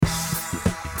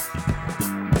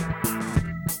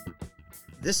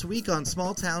This week on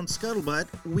Small Town Scuttlebutt,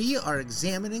 we are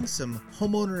examining some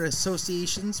homeowner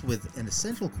associations with an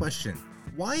essential question.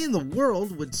 Why in the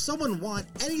world would someone want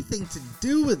anything to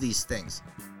do with these things?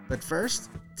 But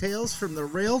first, tales from the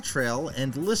rail trail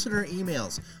and listener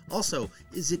emails. Also,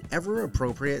 is it ever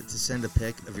appropriate to send a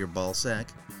pic of your ball sack?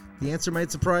 The answer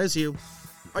might surprise you.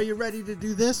 Are you ready to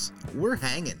do this? We're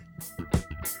hanging.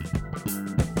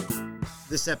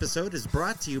 This episode is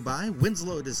brought to you by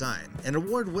Winslow Design, an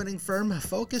award-winning firm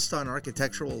focused on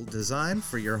architectural design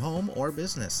for your home or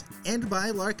business, and by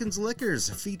Larkin's Liquors,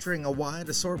 featuring a wide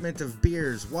assortment of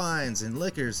beers, wines, and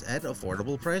liquors at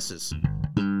affordable prices.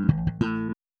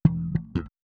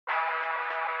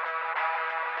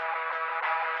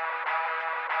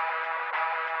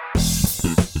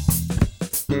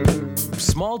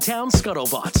 Small Town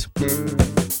Scuttlebutt.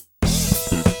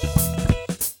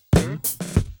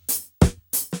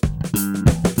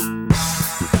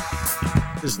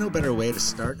 There's no better way to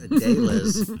start a day,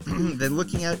 Liz, than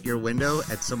looking out your window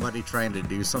at somebody trying to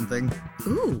do something.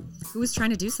 Ooh, who was trying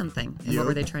to do something? And You? what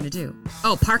were they trying to do?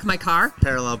 Oh, park my car?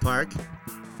 Parallel park,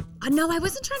 No, I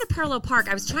wasn't trying to parallel park.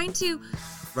 I was trying to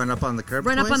run up on the curb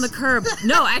run twice? up on the curb.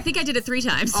 No, I think I did it 3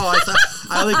 times. Oh,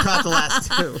 I only caught the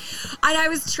last 2. And I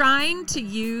was trying to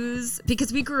use,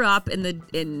 because we grew up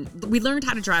we learned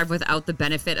how to drive without the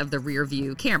benefit of the rear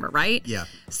view camera, right? Yeah.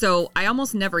 So I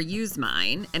almost never used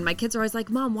mine. And my kids are always like,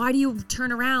 Mom, why do you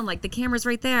turn around? Like the camera's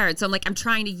right there. And so I'm like, I'm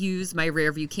trying to use my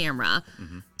rear view camera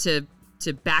to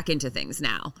back into things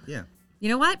now. Yeah. You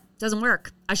know what? Doesn't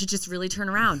work. I should just really turn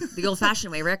around the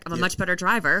old-fashioned way, Rick. I'm a much better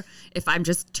driver if I'm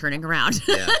just turning around.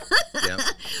 Yeah. Yeah.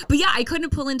 But yeah, I couldn't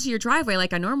pull into your driveway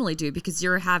like I normally do because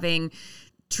you're having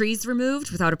trees removed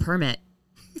without a permit.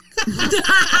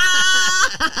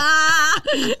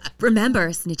 Remember,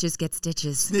 snitches get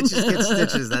stitches. Snitches get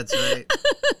stitches, that's right.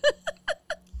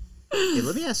 Hey,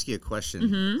 let me ask you a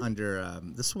question. Under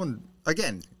this one,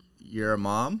 again, you're a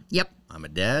mom. Yep. I'm a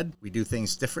dad. We do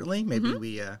things differently. Maybe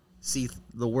we see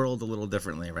the world a little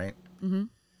differently, right?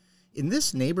 In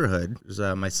this neighborhood,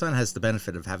 my son has the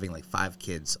benefit of having like 5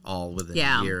 kids all within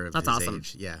a year of that's his awesome.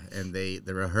 age. Yeah, and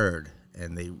they're a herd,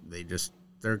 and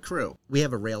they're a crew. We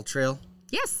have a rail trail.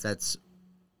 Yes.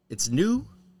 It's new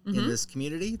in this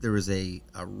community. There was a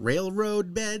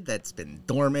railroad bed that's been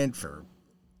dormant for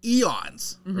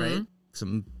eons, right?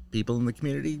 Some people in the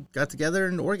community got together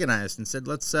and organized and said,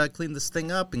 let's clean this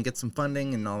thing up and get some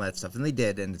funding and all that stuff. And they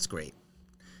did, and it's great.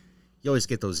 You always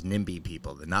get those NIMBY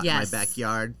people, the not in my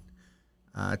backyard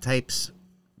types,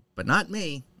 but not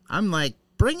me. I'm like,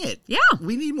 bring it. Yeah.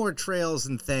 We need more trails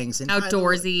and things. And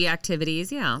outdoorsy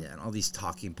activities, yeah. Yeah, and all these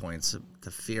talking points to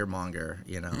fearmonger,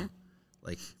 you know.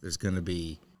 Like, there's going to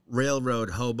be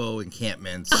railroad hobo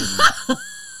encampments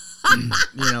and,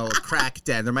 a crack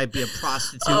den. There might be a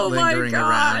prostitute lingering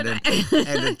around and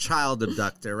a child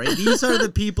abductor, right? These are the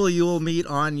people you will meet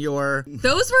on your...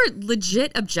 Those were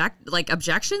legit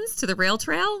objections to the rail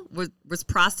trail? Was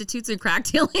prostitutes and crack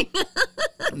dealing?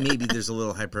 Maybe there's a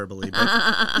little hyperbole, but,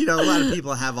 a lot of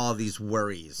people have all these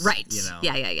worries. Right.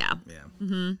 Yeah. Yeah.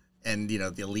 And, the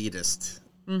elitist...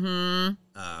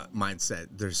 mindset.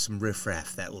 There's some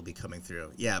riffraff that will be coming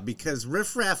through. Yeah, because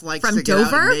riffraff likes from to get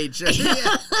Dover? out in nature.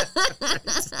 Yeah.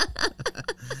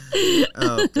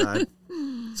 Oh, God.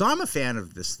 So I'm a fan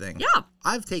of this thing. Yeah.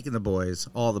 I've taken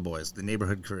all the boys, the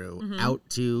neighborhood crew, out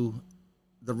to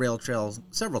the rail trail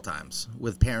several times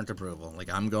with parent approval. Like,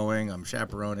 I'm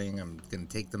chaperoning, I'm going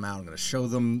to take them out, I'm going to show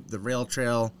them the rail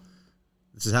trail.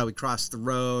 This is how we cross the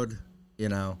road,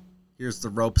 Here's the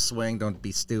rope swing. Don't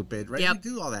be stupid, right? Yep. We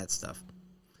do all that stuff.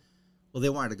 Well, they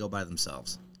wanted to go by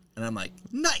themselves. And I'm like,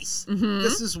 nice.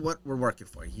 This is what we're working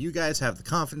for. You guys have the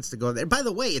confidence to go there. By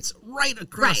the way, it's right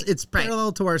across. It's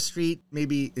parallel to our street,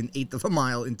 maybe an 1/8 of a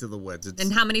mile into the woods.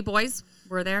 And how many boys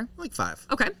were there? Like 5.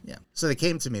 Okay. Yeah. So they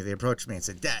came to me. They approached me and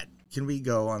said, Dad, can we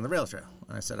go on the rail trail?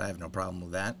 And I said, I have no problem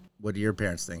with that. What do your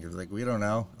parents think? They're like, we don't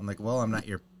know. I'm like, well, I'm not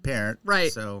your parent.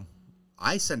 Right. So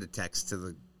I send a text to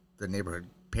the neighborhood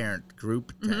parent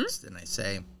group text, and I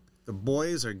say, the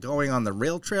boys are going on the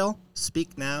rail trail.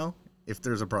 Speak now if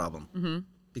there's a problem.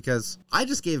 Because I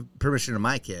just gave permission to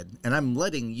my kid, and I'm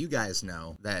letting you guys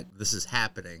know that this is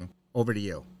happening. Over to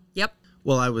you. Yep.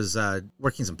 Well, I was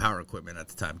working some power equipment at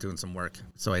the time, doing some work,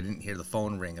 so I didn't hear the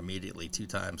phone ring immediately 2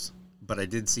 times. But I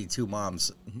did see 2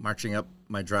 moms marching up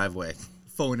my driveway,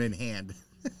 phone in hand.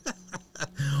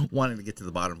 Wanting to get to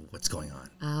the bottom of what's going on.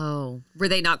 Oh. Were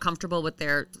they not comfortable with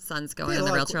their sons going on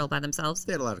the rail trail by themselves?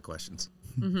 They had a lot of questions.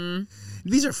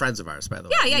 These are friends of ours, by the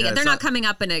way. Yeah. They're not coming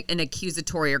up in an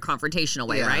accusatory or confrontational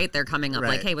way, right? They're coming up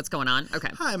like, hey, what's going on? Okay.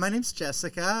 Hi, my name's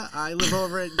Jessica. I live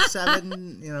over at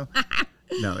 7,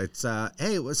 No, it's,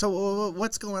 hey, so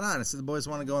what's going on? I said, the boys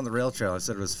want to go on the rail trail. I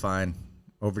said it was fine.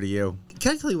 Over to you.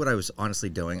 Can I tell you what I was honestly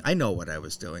doing? I know what I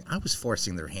was doing. I was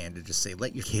forcing their hand to just say,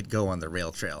 let your kid go on the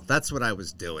rail trail. That's what I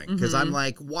was doing. Because I'm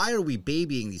like, why are we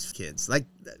babying these kids? Like,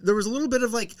 there was a little bit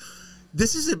of like,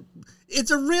 it's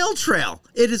a rail trail.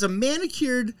 It is a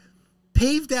manicured,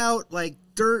 paved out, like,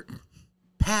 dirt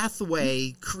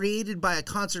pathway created by a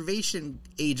conservation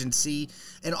agency.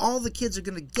 And all the kids are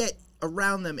going to get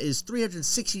around them is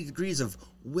 360 degrees of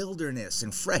wilderness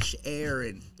and fresh air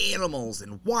and animals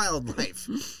and wildlife.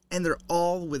 And they're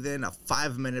all within a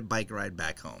 5-minute bike ride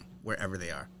back home, wherever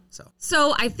they are.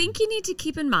 So I think you need to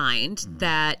keep in mind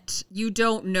that you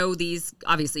don't know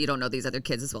obviously you don't know these other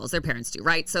kids as well as their parents do,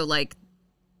 right? So like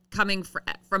coming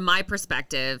from my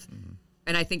perspective,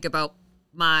 and I think about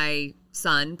my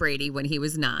son, Brady, when he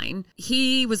was 9,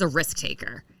 he was a risk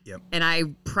taker. Yep. And I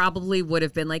probably would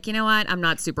have been like, you know what? I'm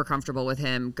not super comfortable with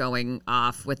him going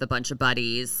off with a bunch of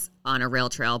buddies on a rail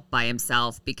trail by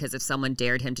himself, because if someone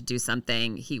dared him to do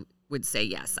something, he would say,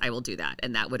 yes, I will do that.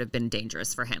 And that would have been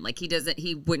dangerous for him. Like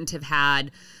he wouldn't have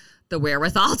had the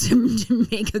wherewithal to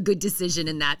make a good decision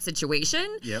in that situation.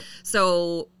 Yep.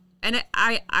 So, and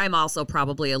I'm also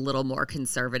probably a little more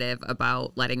conservative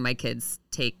about letting my kids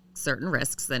take certain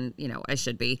risks than, I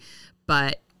should be.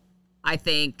 But I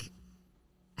think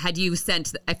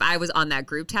if I was on that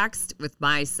group text with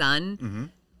my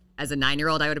son as a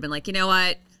 9-year-old, I would have been like, you know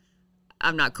what?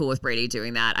 I'm not cool with Brady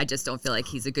doing that. I just don't feel like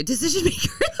he's a good decision maker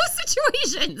in those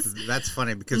situations. That's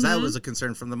funny because that was a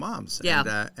concern from the moms.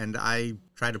 Yeah. And I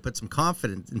try to put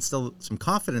instill some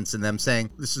confidence in them, saying,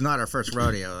 this is not our first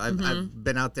rodeo. I've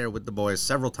been out there with the boys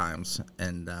several times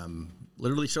and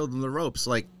literally showed them the ropes.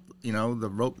 Like,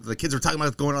 the kids were talking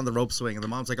about going on the rope swing, and the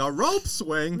mom's like, a rope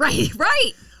swing? Right.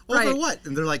 Over what?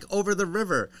 And they're like, over the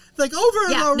river. Like, over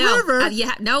the river?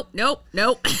 Nope.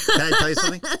 Can I tell you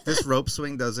something? This rope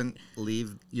swing don't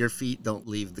leave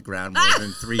the ground more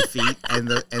than 3 feet. And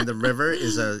the river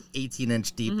is a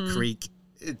 18-inch deep creek.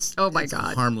 It's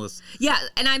God, harmless. Yeah,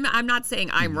 and I'm not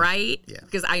saying I'm right,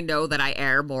 because I know that I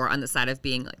err more on the side of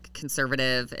being like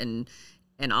conservative and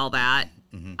all that.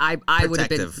 I would have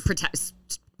been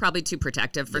probably too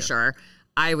protective for sure.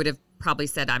 I would have probably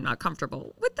said I'm not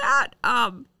comfortable with that.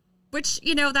 Which,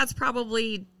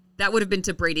 that would have been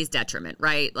to Brady's detriment,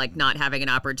 right? Like not having an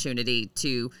opportunity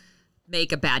to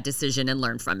make a bad decision and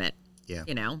learn from it. Yeah.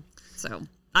 So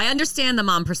I understand the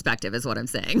mom perspective is what I'm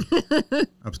saying. I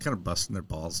was kind of busting their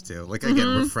balls too. Like, again,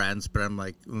 we're friends, but I'm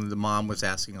like, when the mom was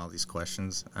asking all these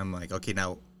questions, I'm like, okay,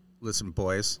 now listen,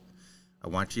 boys, I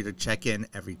want you to check in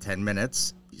every 10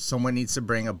 minutes. Someone needs to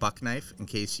bring a buck knife in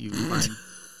case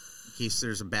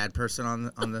there's a bad person on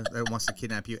the that wants to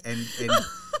kidnap you. And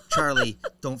Charlie,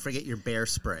 don't forget your bear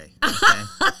spray. Okay?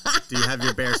 Do you have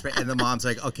your bear spray? And the mom's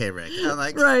like, okay, Rick. And I'm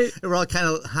like, right. And we're all kind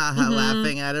of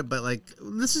laughing at it, but like,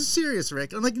 this is serious,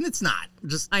 Rick. I'm like, it's not.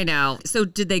 I know. So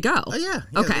did they go? Oh yeah.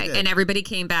 Okay. And everybody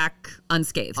came back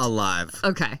unscathed. Alive.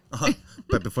 Okay.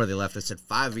 But before they left, I said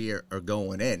 5 of you are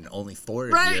going in. Only 4 of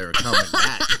you are coming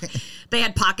back. They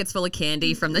had pockets full of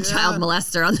candy from the child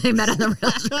molester they met on the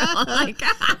rail trail.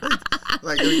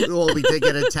 We did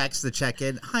get a text to check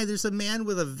in. Hi, there's a man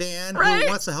with a van who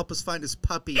wants to help us find his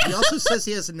puppy. He also says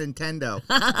he has a Nintendo.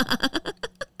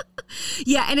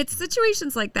 Yeah, and it's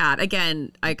situations like that.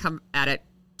 Again, I come at it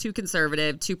too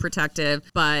conservative, too protective.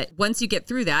 But once you get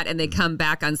through that and they come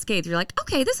back unscathed, you're like,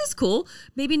 okay, this is cool.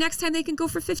 Maybe next time they can go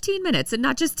for 15 minutes and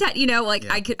not just 10.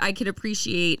 I could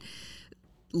appreciate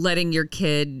letting your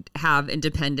kid have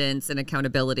independence and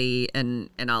accountability and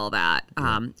all of that.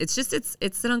 It's just,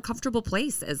 it's an uncomfortable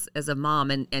place as a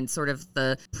mom and sort of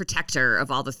the protector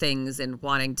of all the things and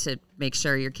wanting to make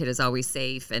sure your kid is always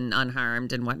safe and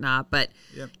unharmed and whatnot. But,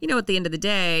 at the end of the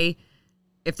day,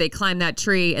 if they climb that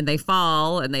tree and they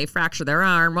fall and they fracture their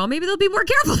arm, well, maybe they'll be more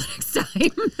careful the next time.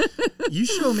 You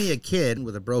show me a kid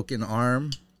with a broken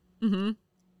arm.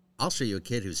 I'll show you a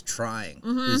kid who's trying,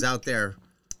 who's out there,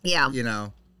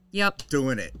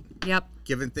 doing it. Yep.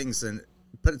 Giving things and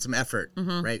putting some effort,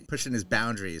 right? Pushing his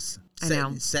boundaries,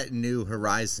 setting new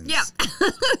horizons. Yeah.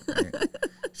 Right?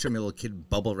 Show me a little kid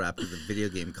bubble wrapped with a video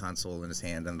game console in his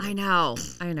hand. I know.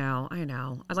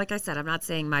 Like I said, I'm not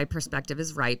saying my perspective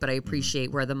is right, but I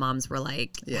appreciate where the moms were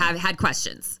like, had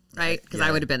questions, right? Because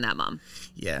I would have been that mom.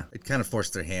 Yeah. It kind of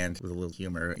forced their hand with a little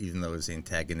humor, even though it was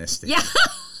antagonistic. Yeah.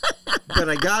 But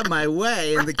I got my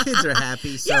way, and the kids are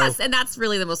happy. So. Yes, and that's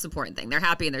really the most important thing. They're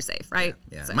happy and they're safe, right?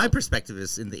 Yeah. So. My perspective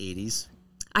is in the 80s.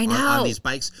 I know. On these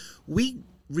bikes, we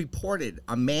reported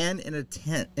a man in a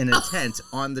tent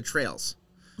on the trails.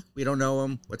 We don't know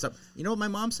him. What's up? You know what my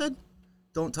mom said?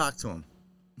 Don't talk to him.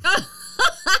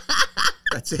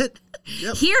 That's it.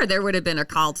 Yep. Here, there would have been a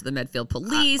call to the Medfield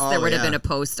police. There would have yeah. been a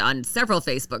post on several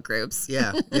Facebook groups.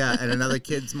 Yeah. And another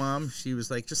kid's mom, she was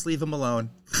like, just leave him alone.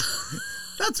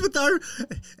 That's what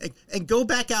and go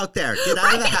back out there. Get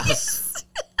out of the house.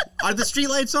 Are the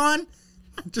streetlights on?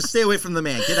 Just stay away from the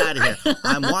man. Get out of here.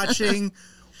 I'm watching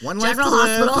One Life General to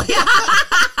Live.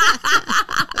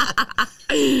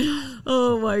 Hospital.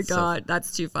 Oh my God.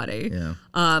 That's too funny.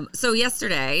 Yeah. So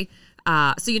yesterday,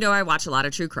 I watch a lot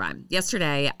of true crime.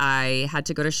 Yesterday, I had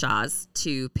to go to Shaw's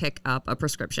to pick up a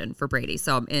prescription for Brady.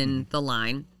 So I'm in the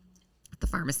line at the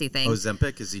pharmacy thing.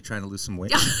 Ozempic, is he trying to lose some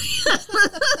weight?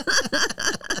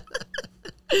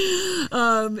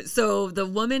 So the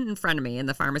woman in front of me in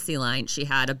the pharmacy line, she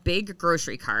had a big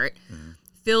grocery cart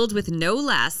filled with no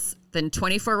less than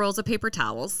 24 rolls of paper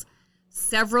towels,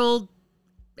 several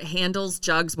handles,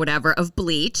 jugs, whatever, of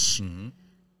bleach,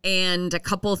 and a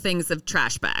couple things of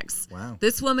trash bags. Wow.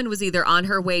 This woman was either on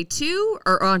her way to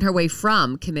or on her way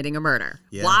from committing a murder.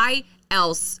 Yeah. Why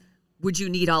else would you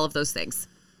need all of those things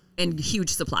in huge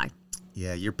supply?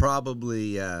 Yeah, you're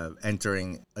probably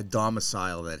entering a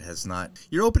domicile that has not...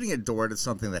 You're opening a door to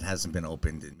something that hasn't been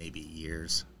opened in maybe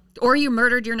years. Or you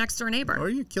murdered your next door neighbor. Or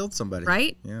you killed somebody.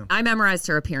 Right? Yeah. I memorized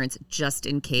her appearance just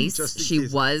in case she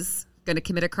case. was going to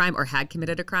commit a crime or had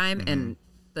committed a crime, and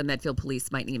the Medfield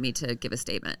police might need me to give a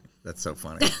statement. That's so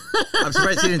funny. I'm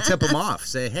surprised you didn't tip them off.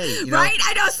 Say, hey, you know... Right?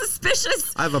 I know,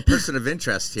 suspicious. I have a person of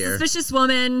interest here. Suspicious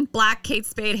woman, black Kate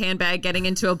Spade handbag getting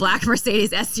into a black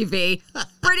Mercedes SUV.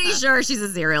 Pretty sure she's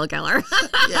a serial killer.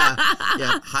 Yeah,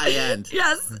 high end.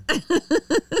 Yes. You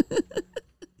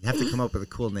have to come up with a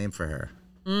cool name for her.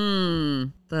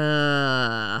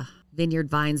 The Vineyard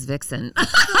Vines Vixen.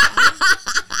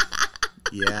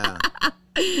 Yeah.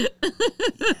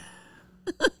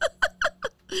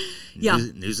 Yeah.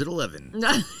 News at 11.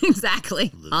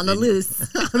 Exactly. On the loose.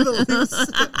 On the loose.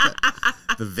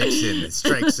 The Vixen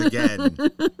strikes again.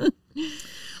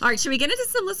 All right, should we get into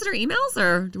some listener emails,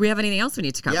 or do we have anything else we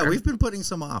need to cover? Yeah, we've been putting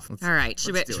some off. All right,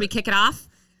 should we kick it off?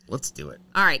 Let's do it.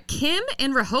 All right, Kim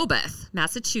in Rehoboth,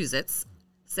 Massachusetts,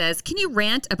 says, can you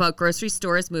rant about grocery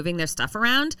stores moving their stuff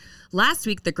around? Last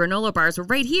week, the granola bars were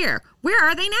right here. Where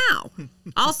are they now?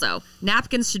 Also,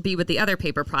 napkins should be with the other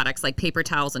paper products like paper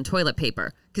towels and toilet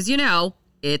paper, because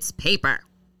it's paper.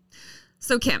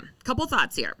 So, Kim, couple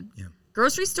thoughts here. Yeah.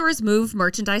 Grocery stores move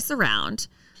merchandise around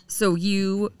so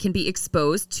you can be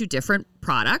exposed to different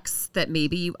products that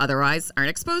maybe you otherwise aren't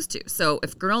exposed to. So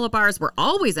if granola bars were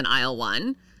always in aisle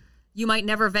 1, you might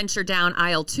never venture down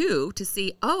aisle 2 to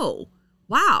see, oh,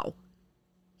 wow,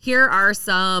 here are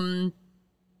some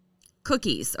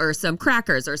cookies or some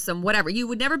crackers or some whatever. You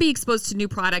would never be exposed to new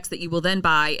products that you will then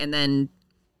buy and then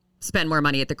spend more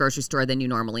money at the grocery store than you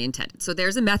normally intended. So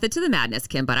there's a method to the madness,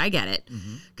 Kim, but I get it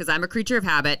because I'm a creature of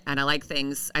habit and I like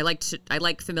things. I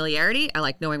like familiarity. I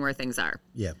like knowing where things are.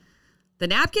 Yeah. The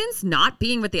napkins not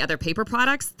being with the other paper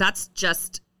products, that's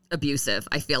just abusive.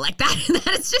 I feel like that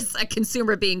is just a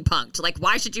consumer being punked. Like,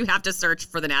 why should you have to search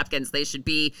for the napkins? They should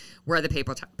be where the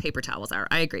paper towels are.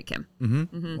 I agree, Kim.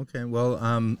 Okay. Well,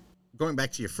 going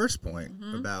back to your first point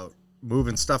about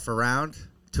moving stuff around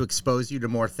to expose you to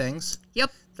more things.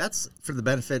 Yep. That's for the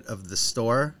benefit of the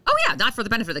store. Oh, yeah. Not for the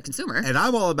benefit of the consumer. And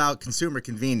I'm all about consumer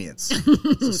convenience.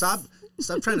 So stop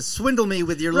trying to swindle me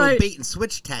with your little bait and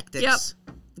switch tactics.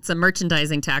 Yep. It's a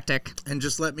merchandising tactic. And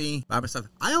just let me buy my stuff.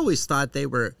 I always thought they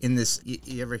were in this.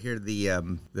 You ever hear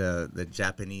the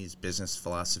Japanese business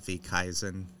philosophy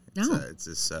Kaizen? No. It's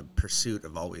this pursuit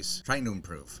of always trying to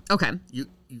improve. Okay. You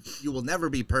will never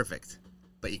be perfect,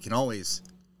 but you can always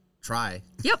try.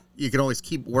 Yep. You can always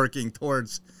keep working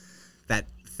towards that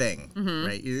thing,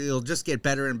 right? You'll just get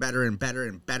better and better and better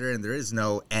and better, and there is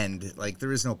no end. Like,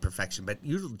 there is no perfection, but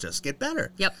you'll just get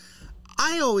better. Yep.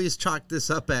 I always chalk this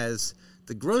up as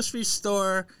the grocery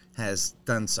store has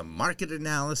done some market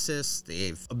analysis.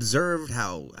 They've observed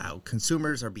how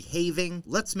consumers are behaving.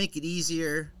 Let's make it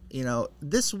easier.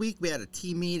 This week we had a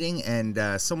team meeting,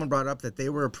 and someone brought up that they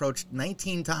were approached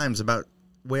 19 times about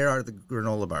where are the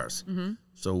granola bars.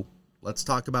 So let's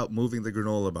talk about moving the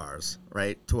granola bars,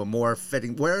 right, to a more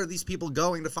fitting. Where are these people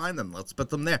going to find them? Let's put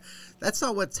them there. That's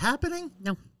not what's happening.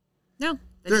 No.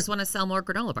 They just want to sell more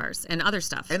granola bars and other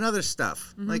stuff. Like,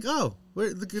 the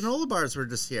granola bars were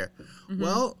just here.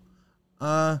 Well,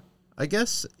 I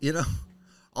guess,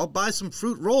 I'll buy some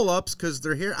fruit roll-ups because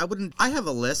they're here. I have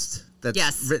a list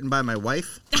that's written by my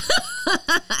wife,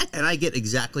 and I get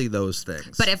exactly those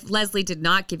things. But if Leslie did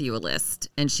not give you a list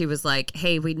and she was like,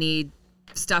 hey, we need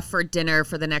stuff for dinner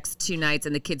for the next 2 nights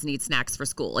and the kids need snacks for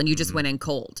school and you just went in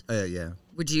cold. Yeah.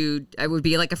 It would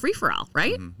be like a free-for-all,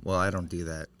 right? Well, I don't do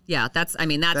that. Yeah, that's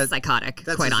psychotic,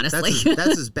 quite honestly.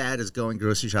 That's as bad as going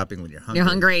grocery shopping when you're hungry. You're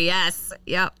hungry, yes.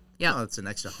 Yep. Oh, it's an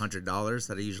extra $100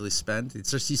 that I usually spend.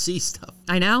 It's just you see stuff.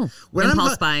 I know. When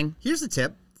Impulse buying. Here's a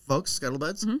tip, folks,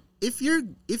 Scuttlebuds. If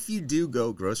you do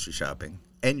go grocery shopping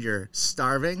and you're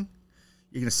starving,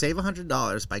 you're gonna save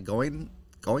 $100 by going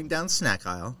down the snack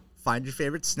aisle, find your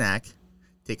favorite snack,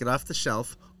 take it off the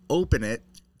shelf, open it,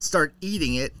 start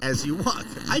eating it as you walk.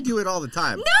 I do it all the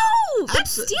time. No,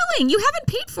 that's stealing. You haven't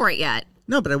paid for it yet.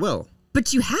 No, but I will.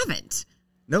 But you haven't.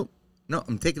 No,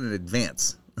 I'm taking it in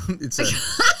advance.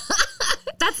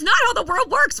 That's not how the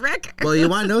world works, Rick. Well, you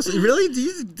want to know? Really? Do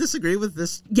you disagree with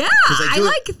this? Yeah,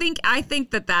 I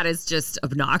think that is just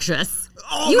obnoxious.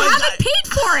 Oh, you haven't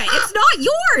paid for it. It's not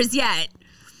yours yet.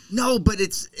 No, but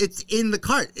it's in the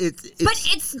cart. But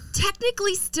it's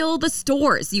technically still the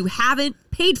store's. You haven't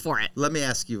paid for it. Let me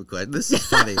ask you a question. This is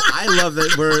funny. I love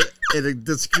that we're in a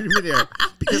disagreement here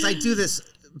because I do this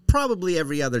probably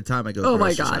every other time I go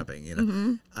grocery shopping. You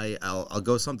know, I'll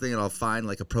go something and I'll find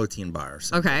like a protein bar or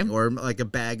something, or like a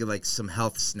bag of like some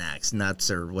health snacks,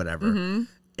 nuts or whatever.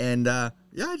 And I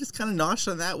just kind of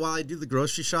nosh on that while I do the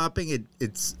grocery shopping.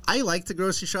 I like to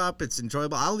grocery shop. It's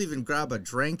enjoyable. I'll even grab a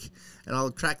drink and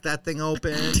I'll crack that thing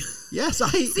open. Yes,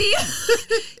 see.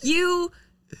 You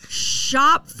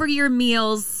shop for your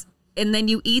meals and then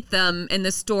you eat them in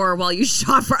the store while you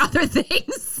shop for other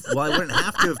things. Well, I wouldn't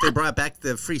have to if they brought back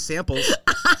the free samples.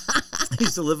 I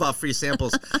used to live off free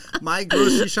samples. My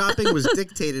grocery shopping was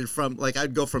dictated from, like,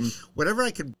 I'd go from whatever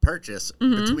I could purchase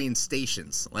between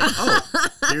stations. Like,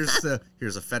 here's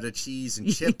a feta cheese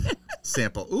and chip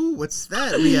sample. Ooh, what's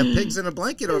that? We have pigs in a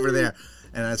blanket over there.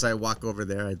 And as I walk over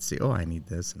there, I'd see, I need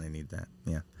this and I need that.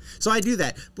 Yeah. So I do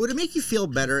that. But would it make you feel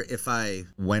better if I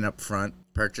went up front,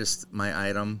 purchased my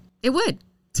item? It would.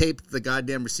 Taped the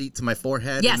goddamn receipt to my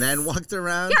forehead and then walked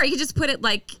around? Yeah, or you could just put it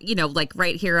like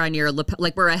right here on your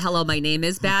like where a "Hello, my name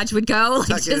is" badge would go.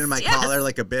 Tuck it in my collar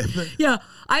like a bib. Yeah.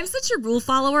 I'm such a rule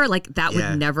follower. Like that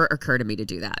would never occur to me to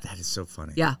do that. That is so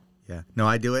funny. Yeah. Yeah. No,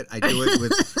 I do it.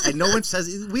 With, and no one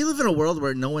says, we live in a world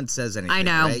where no one says anything. I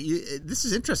know. Right? This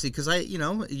is interesting because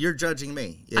you're judging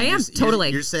me. I am, totally.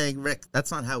 You're saying, Rick,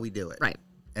 that's not how we do it. Right.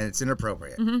 And it's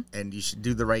inappropriate. And you should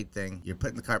do the right thing. You're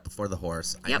putting the cart before the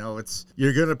horse. Yep. I know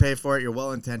you're going to pay for it. You're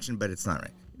well-intentioned, but it's not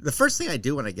right. The first thing I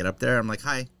do when I get up there, I'm like,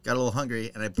 hi, got a little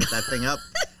hungry. And I put that thing up.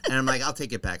 And I'm like, I'll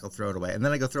take it back. I'll throw it away. And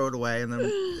then I go throw it away. And then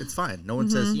it's fine. No one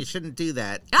says, you shouldn't do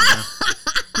that. You know?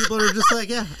 People are just like,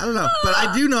 yeah, I don't know. But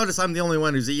I do notice I'm the only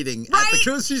one who's eating at the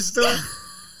grocery store.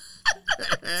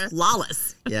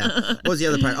 Flawless. Yeah. What was the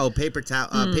other part? Oh, paper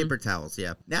towels.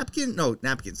 Yeah. Napkins.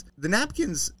 The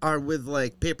napkins are with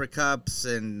like paper cups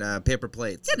and paper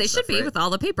plates. Yeah, they should be with all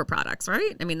the paper products,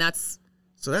 right? I mean,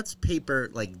 so that's paper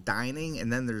like dining,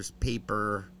 and then there's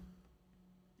paper.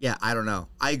 Yeah, I don't know.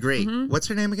 I agree. What's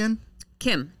her name again?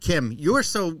 Kim. You are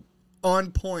so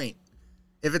on point.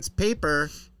 If it's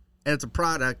paper and it's a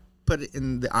product, put it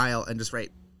in the aisle and just write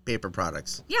paper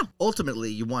products. Yeah. Ultimately,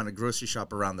 you want to grocery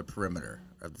shop around the perimeter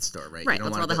of the store, right? Right.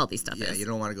 That's where all the healthy stuff is. Yeah, you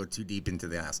don't want to go too deep into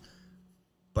the aisles.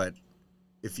 But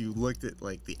if you looked at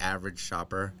like the average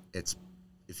shopper,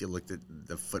 if you looked at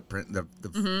the footprint,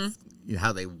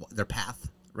 how their path,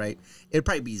 right? It'd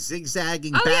probably be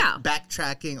zigzagging,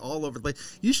 backtracking all over the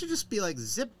place. You should just be like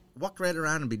walk right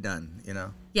around and be done. You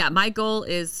know? Yeah. My goal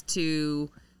is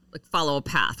to like follow a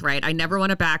path, right? I never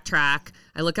want to backtrack.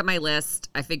 I look at my list.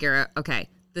 I figure, okay,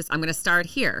 I'm going to start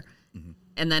here,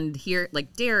 and then here,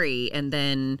 like dairy, and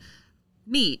then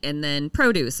meat, and then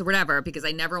produce or whatever, because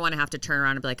I never want to have to turn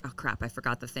around and be like, oh crap, I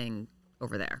forgot the thing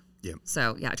over there. Yeah.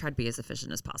 So yeah, I try to be as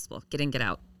efficient as possible. Get in, get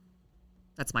out.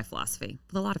 That's my philosophy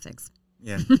with a lot of things.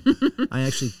 Yeah. I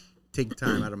actually take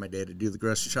time out of my day to do the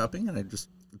grocery shopping, and it's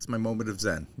my moment of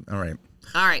zen. All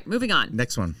right, moving on.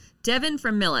 Next one. Devin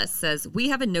from Millis says, we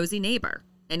have a nosy neighbor.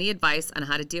 Any advice on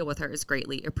how to deal with her is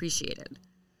greatly appreciated.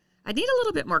 I need a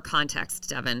little bit more context,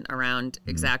 Devin, around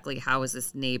exactly how is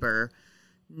this neighbor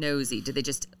nosy? Do they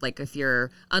just, like, if you're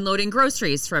unloading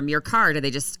groceries from your car, do they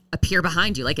just appear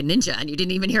behind you like a ninja and you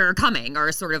didn't even hear her coming?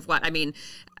 Or sort of what? I mean,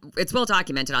 it's well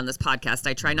documented on this podcast.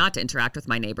 I try not to interact with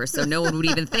my neighbors, so no one would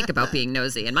even think about being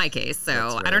nosy in my case. So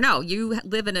right. I don't know. You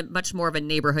live in a much more of a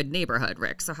neighborhood,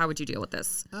 Rick. So how would you deal with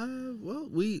this? Well,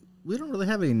 we don't really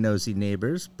have any nosy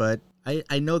neighbors, but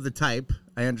I know the type.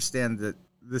 I understand that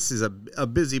this is a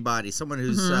busybody, someone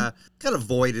who's kind of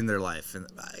void in their life. And,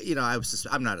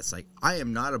 I'm not I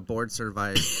am not a board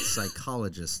certified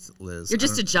psychologist, Liz. You're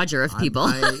just a judger of people.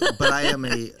 But I am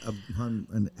I'm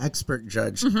an expert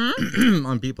judge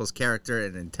on people's character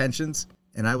and intentions.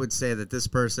 And I would say that this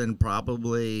person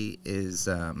probably is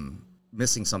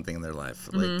missing something in their life.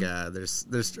 Like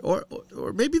there's or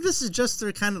maybe this is just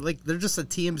they're kind of like they're just a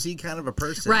TMZ kind of a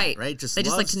person, right? They just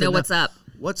like to know what's up,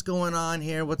 what's going on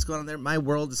here, what's going on there. My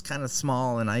world is kind of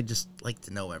small, and I just like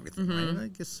to know everything. Right? And I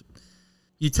guess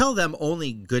you tell them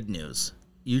only good news.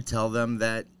 You tell them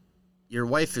that your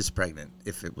wife is pregnant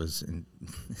if it was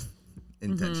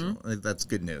intentional. Like, that's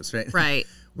good news, right? Right.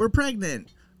 We're pregnant.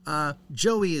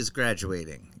 Joey is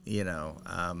graduating.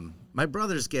 My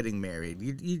brother's getting married.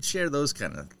 You'd share those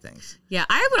kind of things. Yeah,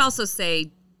 I would also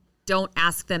say don't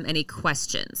ask them any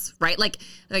questions, right? Like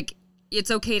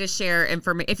it's okay to share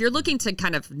information. If you're looking to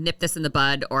kind of nip this in the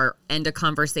bud or end a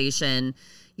conversation,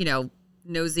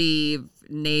 nosy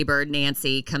neighbor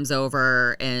Nancy comes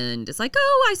over and is like,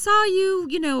 oh, I saw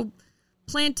you,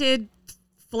 planted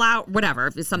flower,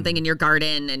 whatever, something in your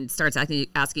garden, and starts asking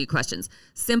you questions.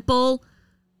 Simple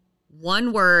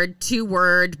 1-word,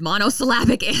 2-word,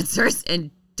 monosyllabic answers, and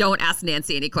don't ask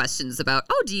Nancy any questions about,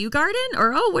 oh, do you garden?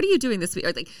 Or, oh, what are you doing this week?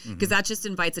 Because that just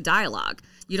invites a dialogue.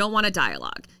 You don't want a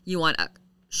dialogue. You want a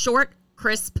short,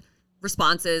 crisp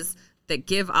responses that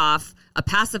give off a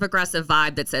passive-aggressive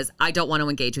vibe that says, I don't want to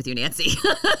engage with you, Nancy.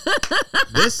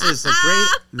 This is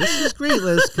great,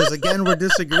 Liz, because, again, we're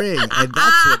disagreeing. And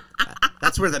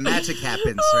that's where the magic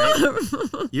happens,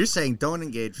 right? You're saying don't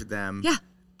engage with them. Yeah.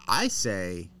 I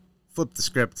say flip the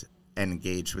script and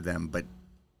engage with them, but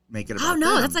make it about Oh,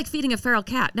 no, them. that's like feeding a feral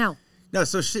cat. No. No,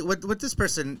 so what this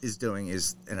person is doing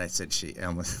is, and I said she,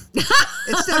 almost.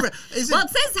 It's never. Well, it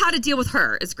says how to deal with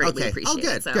her is greatly appreciated.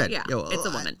 Oh, good, so, good. Yeah, it's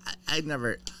a woman.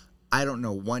 I don't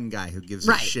know one guy who gives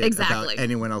a shit about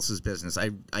anyone else's business. I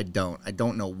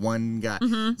don't know one guy.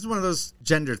 It's one of those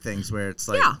gender things where it's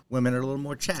like women are a little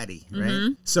more chatty,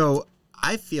 right? So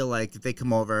I feel like if they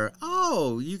come over,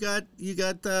 oh, you're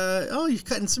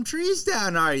cutting some trees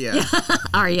down, are you? Yeah.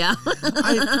 Are you?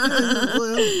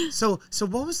 So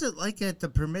what was it like at the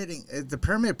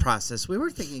permit process? We were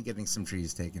thinking of getting some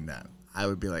trees taken down. I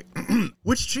would be like,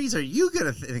 which trees are you going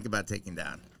to think about taking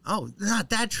down? Oh, not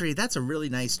that tree. That's a really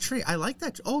nice tree. I like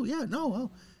that. Oh, yeah, no.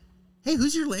 Oh. Hey,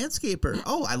 who's your landscaper?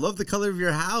 Oh, I love the color of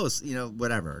your house.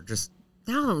 Whatever. Just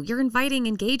no, you're inviting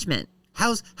engagement.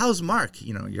 How's Mark,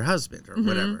 your husband or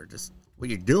whatever. Just what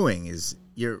you're doing is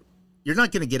you're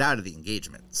not going to get out of the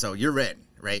engagement. So you're in,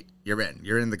 right? You're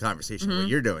in the conversation. What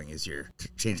you're doing is you're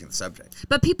changing the subject.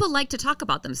 But people like to talk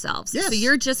about themselves. Yes. So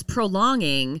you're just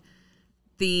prolonging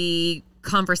the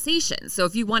conversation. So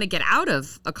if you want to get out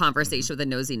of a conversation with a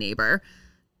nosy neighbor,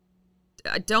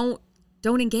 don't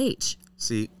engage.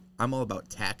 See, I'm all about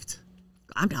tact.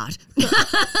 I'm not.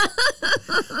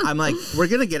 I'm like, we're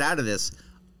going to get out of this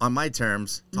on my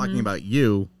terms, talking about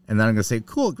you, and then I'm going to say,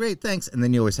 cool, great, thanks, and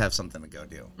then you always have something to go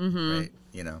do, right?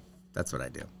 That's what I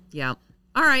do. Yeah.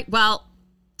 All right, well,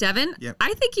 Devin,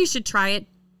 I think you should try it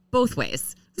both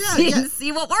ways. Yeah,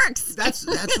 See what works. That's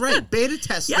right. Beta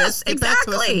test yes, this. Get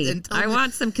exactly. back to us and I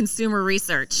want some consumer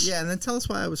research. Yeah, and then tell us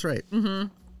why I was right.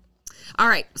 All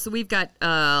right, so we've got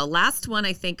last one,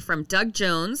 I think, from Doug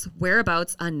Jones,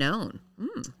 whereabouts unknown.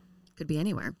 Could be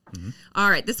anywhere. All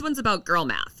right, this one's about girl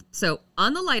math. So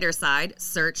on the lighter side,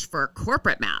 search for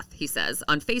corporate math, he says,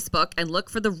 on Facebook, and look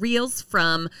for the reels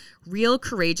from Real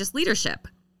Courageous Leadership.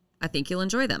 I think you'll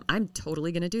enjoy them. I'm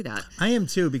totally going to do that. I am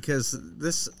too, because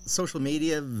this social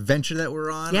media venture that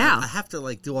we're on, I have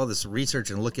to do all this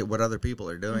research and look at what other people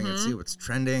are doing and see what's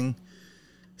trending.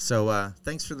 So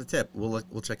thanks for the tip. We'll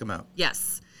check them out.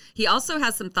 Yes. He also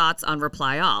has some thoughts on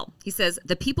Reply All. He says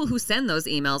the people who send those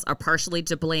emails are partially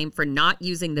to blame for not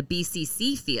using the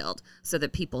BCC field so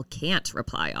that people can't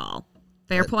reply all.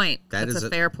 Fair point. That's a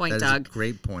fair point, Doug. That is a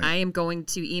great point. I am going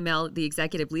to email the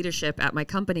executive leadership at my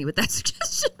company with that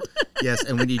suggestion. Yes,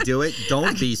 and when you do it,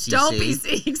 don't BCC. Don't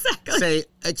BCC, exactly. Say,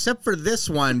 except for this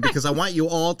one, because I want you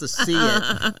all to see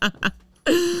it.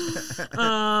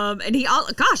 And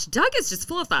Doug is just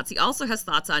full of thoughts. He also has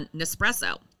thoughts on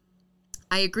Nespresso.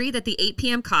 I agree that the 8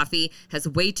 p.m. coffee has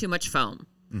way too much foam.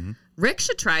 Rick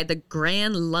should try the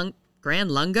Grand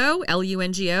Lungo,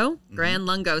 L-U-N-G-O, Grand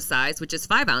Lungo size, which is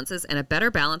 5 ounces and a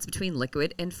better balance between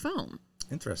liquid and foam.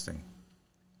 Interesting.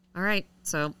 All right,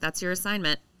 so that's your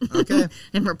assignment. Okay.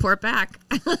 And report back.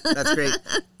 That's great.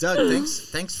 Doug,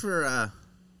 thanks for...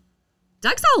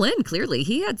 Doug's all in, clearly.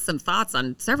 He had some thoughts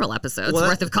on several episodes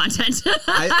worth of content.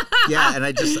 And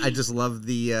I just love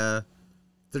the...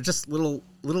 they're just little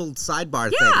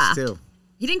sidebar things, too.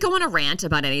 He didn't go on a rant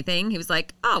about anything. He was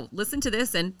like, oh, listen to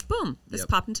this, and boom, this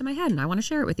popped into my head, and I want to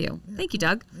share it with you. Yeah, Thank you,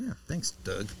 Doug. Yeah, thanks,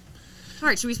 Doug. All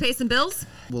right, should we pay some bills?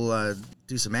 We'll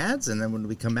do some ads, and then when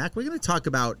we come back, we're going to talk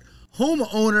about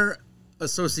homeowner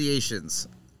associations.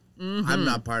 I'm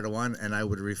not part of one, and I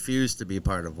would refuse to be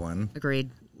part of one. Agreed.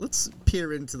 Let's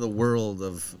peer into the world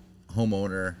of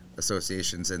homeowner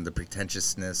associations and the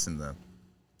pretentiousness and the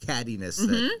cattiness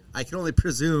that I can only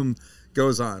presume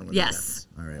goes on. When Yes.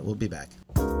 All right, we'll be back.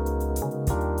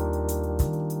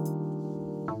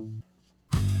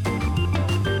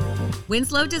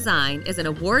 Winslow Design is an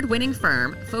award-winning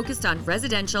firm focused on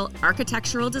residential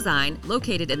architectural design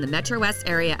located in the Metro West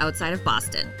area outside of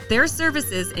Boston. Their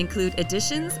services include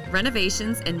additions,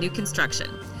 renovations, and new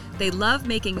construction. They love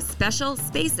making special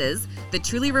spaces that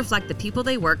truly reflect the people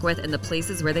they work with and the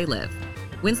places where they live.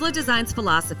 Winslow Design's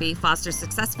philosophy fosters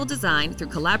successful design through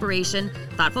collaboration,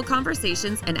 thoughtful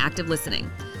conversations, and active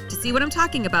listening. To see what I'm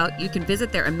talking about, you can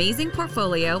visit their amazing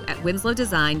portfolio at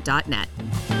winslowdesign.net.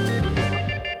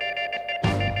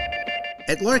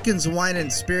 At Larkin's Wine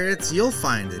and Spirits, you'll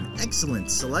find an excellent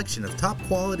selection of top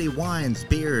quality wines,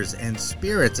 beers, and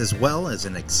spirits, as well as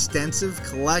an extensive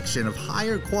collection of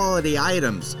higher quality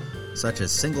items, such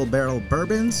as single barrel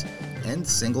bourbons and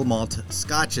single malt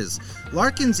scotches.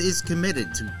 Larkin's is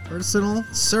committed to personal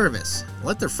service.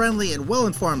 Let their friendly and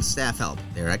well-informed staff help.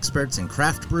 They're experts in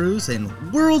craft brews and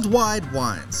worldwide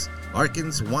wines.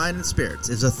 Larkin's Wine and Spirits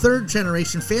is a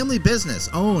third-generation family business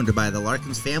owned by the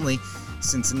Larkin's family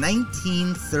since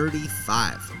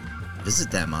 1935.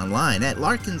 Visit them online at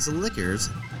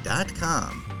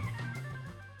larkinsliquors.com.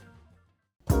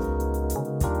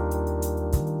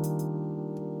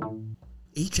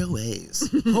 HOAs,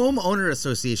 homeowner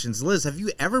associations. Liz, have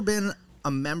you ever been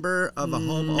a member of a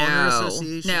homeowner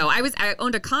association? No, I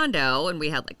owned a condo, and we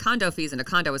had like condo fees and a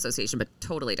condo association, but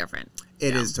totally different.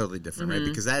 It is totally different, right?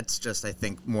 Because that's just, I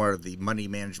think, more of the money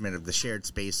management of the shared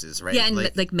spaces, right? Yeah, and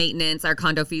like maintenance. Our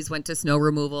condo fees went to snow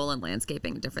removal and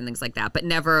landscaping and different things like that. But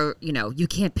never, you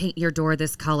can't paint your door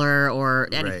this color or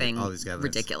anything all these guidelines.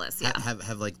 ridiculous. Yeah.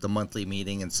 Have like the monthly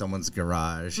meeting in someone's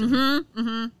garage.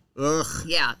 Ugh.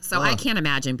 Yeah, so I can't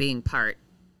imagine being part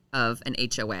of an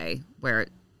HOA where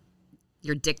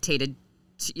you're dictated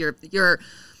to your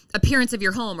appearance of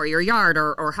your home or your yard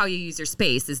or how you use your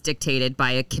space is dictated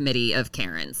by a committee of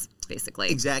Karens, basically.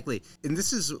 Exactly. And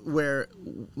this is where,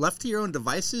 left to your own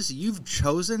devices, you've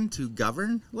chosen to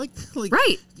govern. Like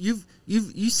right. You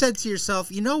said to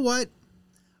yourself, you know what?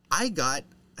 I got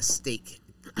a stake.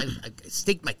 I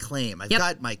staked my claim. I've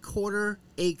got my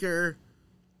quarter-acre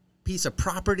piece of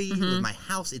property with my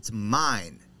house. It's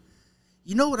mine.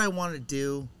 You know what I want to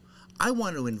do? I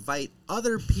want to invite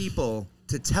other people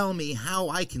to tell me how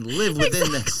I can live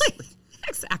within this.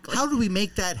 Exactly. How do we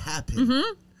make that happen?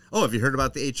 Oh, have you heard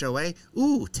about the HOA?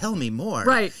 Ooh, tell me more.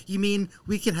 Right. You mean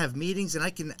we can have meetings and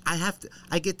I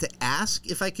get to ask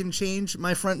if I can change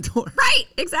my front door? Right,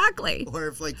 exactly. Or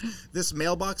if like this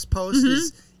mailbox post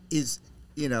is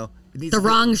it needs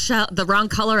the wrong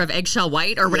color of eggshell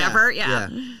white or whatever. Yeah.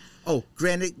 Oh,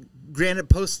 granite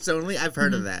posts only. I've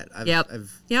heard of that.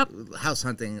 Yep. House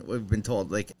hunting. We've been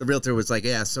told. Like the realtor was like,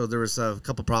 yeah. So there was a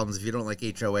couple problems. If you don't like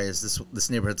HOAs, this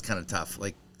neighborhood's kind of tough.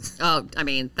 Like, oh, I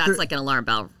mean that's like an alarm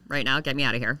bell right now. Get me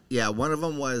out of here. Yeah. One of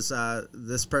them was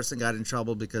this person got in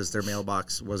trouble because their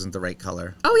mailbox wasn't the right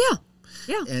color. Oh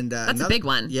yeah. And that's a big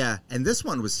one. Yeah. And this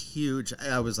one was huge.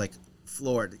 I was like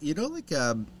floored. Like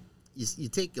you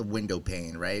take a window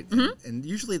pane, right? And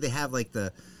usually they have like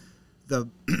the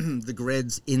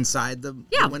grids inside the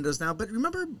windows now. But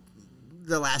remember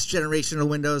the last generation of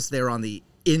windows, they were on the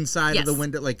inside of the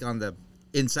window, like on the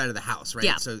inside of the house, right?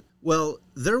 Yeah. So,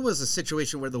 there was a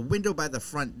situation where the window by the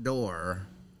front door,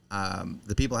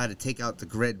 the people had to take out the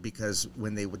grid because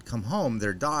when they would come home,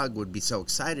 their dog would be so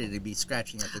excited to be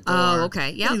scratching at the door. Oh,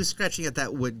 okay. Yeah. He was scratching at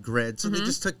that wood grid, so they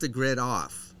just took the grid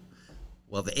off.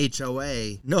 Well, the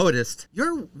HOA noticed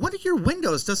one of your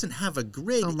windows doesn't have a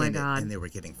grid in it, and they were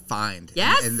getting fined.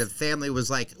 Yes. And the family was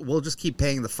like, we'll just keep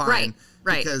paying the fine.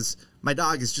 Right. Because my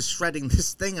dog is just shredding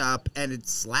this thing up, and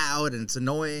it's loud, and it's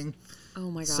annoying.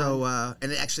 Oh, my God. So,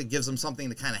 and it actually gives them something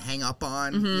to kind of hang up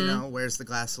on, whereas the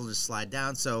glass will just slide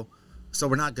down. So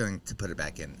we're not going to put it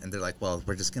back in. And they're like, well,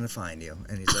 we're just going to fine you.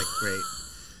 And he's like, great.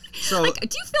 So, do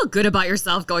you feel good about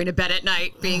yourself going to bed at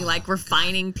night being like, we're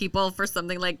fining people for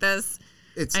something like this?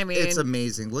 It's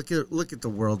amazing. Look at the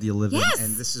world you live in,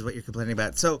 and this is what you're complaining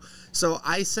about. So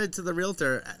I said to the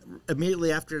realtor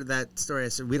immediately after that story, I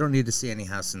said, we don't need to see any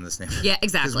house in this neighborhood. Yeah,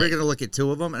 exactly. Because we're going to look at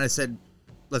two of them, and I said,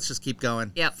 let's just keep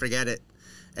going. Yep. Forget it.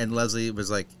 And Leslie was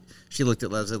like, she looked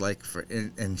at Leslie like,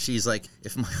 and she's like,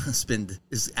 if my husband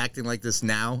is acting like this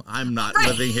now, I'm not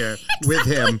living here with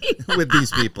him, with these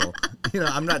people.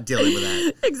 I'm not dealing with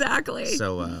that. Exactly.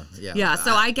 So, yeah. Yeah,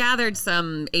 so I gathered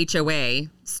some HOA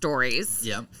stories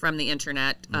Yep. from the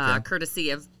internet, Okay. courtesy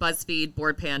of BuzzFeed,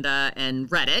 Board Panda, and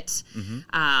Reddit.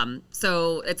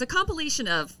 So it's a compilation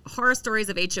of horror stories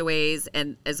of HOAs,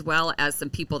 and as well as some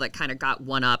people that kind of got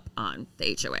one up on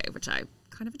the HOA, which I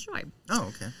kind of enjoy.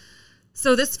 Oh, okay.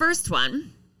 So this first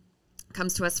one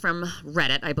comes to us from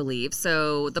Reddit, I believe.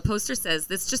 So the poster says,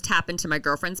 this just happened to my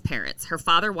girlfriend's parents. Her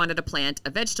father wanted to plant a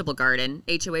vegetable garden.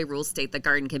 HOA rules state the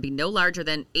garden can be no larger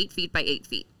than 8 feet by 8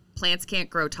 feet. Plants can't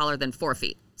grow taller than 4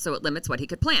 feet, so it limits what he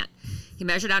could plant. He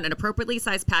measured out an appropriately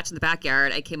sized patch in the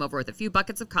backyard. I came over with a few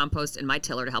buckets of compost and my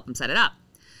tiller to help him set it up.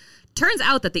 Turns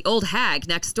out that the old hag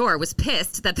next door was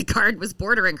pissed that the garden was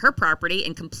bordering her property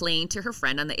and complained to her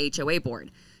friend on the HOA board.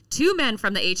 2 men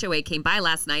from the HOA came by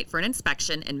last night for an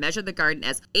inspection and measured the garden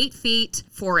as 8 feet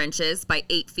 4 inches by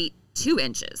 8 feet 2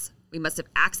 inches. We must have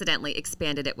accidentally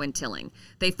expanded it when tilling.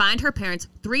 They fined her parents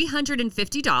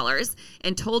 $350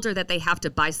 and told her that they have to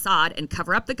buy sod and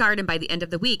cover up the garden by the end of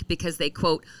the week because they,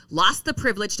 quote, lost the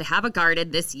privilege to have a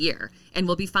garden this year and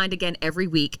will be fined again every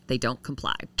week they don't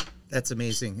comply. That's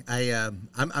amazing.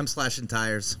 I'm slashing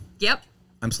tires. Yep.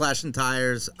 I'm slashing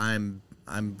tires. I'm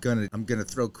gonna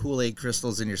throw Kool-Aid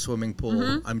crystals in your swimming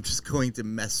pool. I'm just going to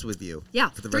mess with you. Yeah.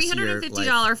 For the rest of your life.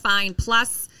 $350 fine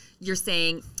plus you're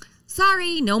saying,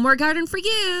 sorry, no more garden for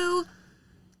you.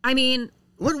 I mean,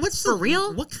 what's for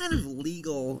real? What kind of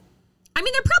legal? I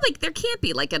mean, there can't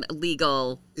be like an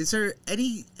illegal. Is there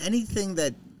anything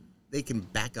that they can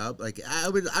back up? Like I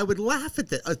would laugh at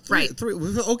that. Right.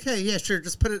 Okay, yeah, sure.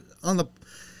 Just put it on the.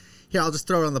 Here, I'll just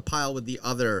throw it on the pile with the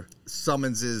other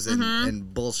summonses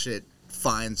and bullshit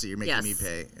fines that you're making me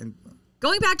pay. And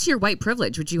Going back to your white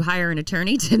privilege, would you hire an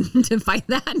attorney to fight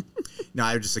that? no,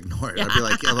 I would just ignore it. I'd be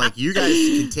like, you guys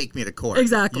can take me to court.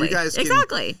 Exactly.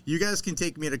 You guys can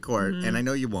take me to court, and I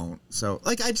know you won't. So,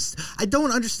 I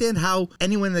don't understand how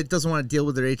anyone that doesn't want to deal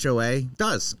with their HOA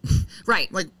does. Right.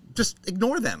 Just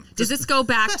ignore them. Does this go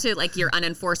back to your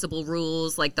unenforceable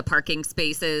rules, like the parking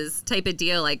spaces type of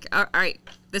deal? Like, all right,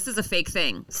 this is a fake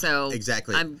thing. So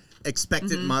exactly.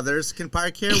 Expectant mothers can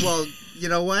park here. Well, you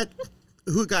know what?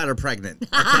 Who got her pregnant?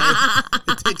 Okay?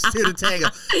 It takes 2 to tango.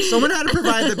 Someone had to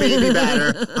provide the baby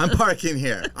batter. I'm parking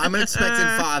here. I'm an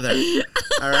expectant father.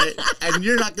 All right? And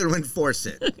you're not going to enforce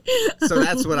it. So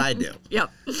that's what I do. Yep.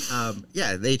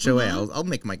 Yeah, the HOA. I'll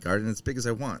make my garden as big as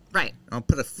I want. Right. I'll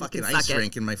put a fucking ice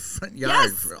rink in my front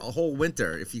yard for a whole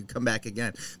winter if you come back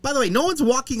again. By the way, no one's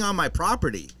walking on my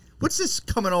property. What's this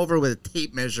coming over with a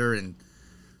tape measure and...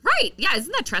 Right. Yeah.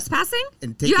 Isn't that trespassing?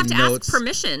 And taking you have to notes. ask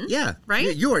permission. Yeah. Right.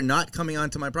 Yeah, you are not coming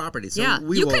onto my property. So yeah.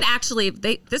 you could actually.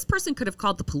 This person could have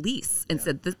called the police and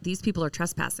said these people are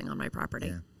trespassing on my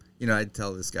property. Yeah. I'd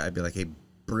tell this guy, I'd be like, hey,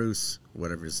 Bruce,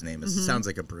 whatever his name is. It sounds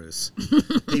like a Bruce.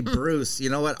 Hey, Bruce,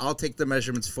 you know what? I'll take the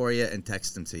measurements for you and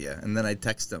text them to you. And then I'd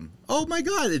text him. Oh my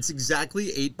God, it's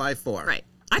exactly 8 by 4. Right.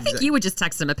 I think you would just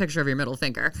text him a picture of your middle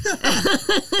finger.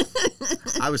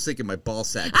 I was thinking my ball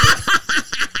sack.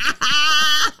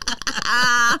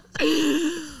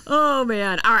 Oh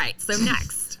man! All right. So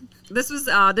next, this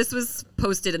was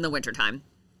posted in the wintertime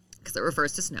because it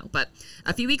refers to snow. But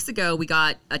a few weeks ago, we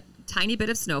got a tiny bit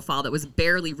of snowfall that was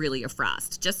barely really a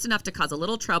frost, just enough to cause a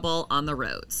little trouble on the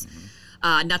roads.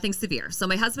 Nothing severe. So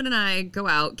my husband and I go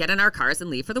out, get in our cars, and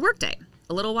leave for the workday.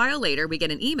 A little while later, we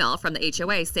get an email from the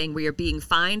HOA saying we are being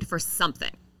fined for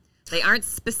something. They aren't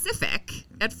specific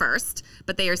at first,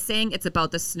 but they are saying it's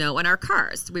about the snow in our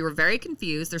cars. We were very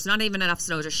confused. There's not even enough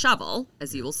snow to shovel,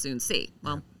 as you will soon see.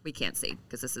 Well, we can't see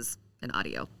because this is an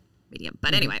audio medium.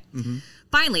 But anyway,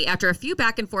 finally, after a few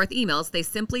back and forth emails, they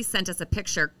simply sent us a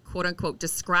picture, quote unquote,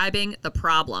 describing the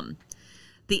problem.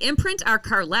 The imprint our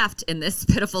car left in this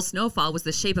pitiful snowfall was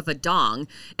the shape of a dong,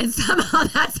 and somehow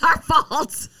that's our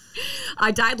fault.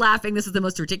 I died laughing. This is the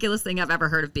most ridiculous thing I've ever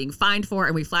heard of being fined for,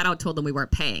 and we flat out told them we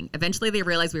weren't paying. Eventually, they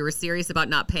realized we were serious about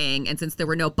not paying, and since there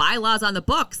were no bylaws on the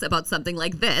books about something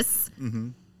like this,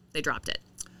 they dropped it.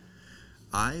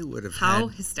 I would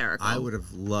have hysterical. I would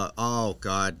have loved... Oh,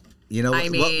 God. You know, I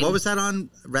mean, what was that on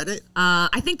Reddit?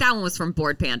 I think that one was from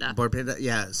Board Panda. Board Panda,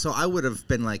 yeah. So I would have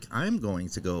been like, I'm going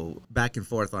to go back and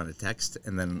forth on a text,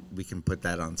 and then we can put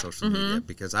that on social media,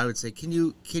 because I would say, can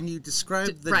you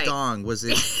describe the dong? Was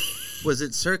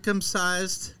it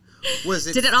circumcised? Was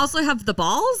it? Did it also have the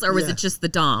balls, or was it just the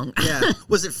dong? Yeah.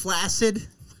 Was it flaccid?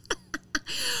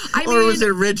 Or was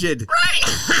it rigid?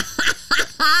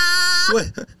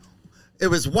 Right. It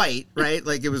was white, right?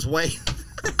 Like it was white.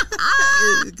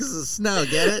 Because of the snow,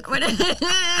 get it?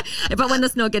 But when the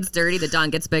snow gets dirty, the dawn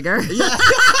gets bigger. Yeah.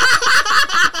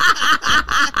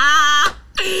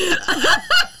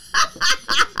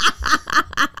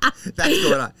 That's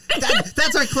going on.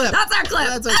 That's our clip. That's our clip.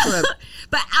 That's our clip.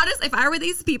 But honestly, if I were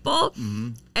these people,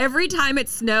 every time it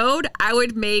snowed, I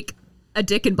would make a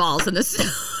dick and balls in the snow.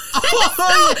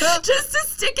 Just to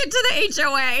stick it to the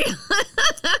HOA.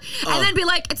 And then be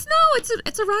like,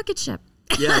 it's a rocket ship.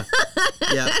 Yeah.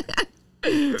 Yeah.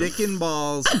 Dick and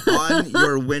balls on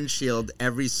your windshield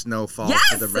every snowfall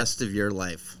for the rest of your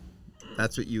life.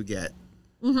 That's what you get.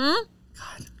 Mm-hmm.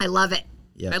 God. I love it.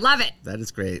 Yep. I love it. That is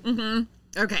great. Mm-hmm.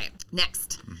 Okay,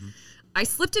 next. I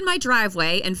slipped in my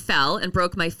driveway and fell and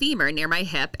broke my femur near my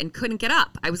hip and couldn't get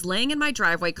up. I was laying in my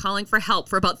driveway calling for help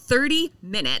for about 30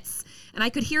 minutes, and I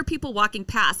could hear people walking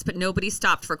past, but nobody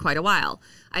stopped for quite a while.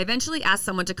 I eventually asked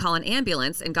someone to call an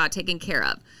ambulance and got taken care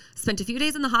of. Spent a few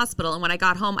days in the hospital, and when I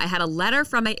got home, I had a letter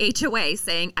from my HOA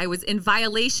saying I was in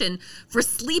violation for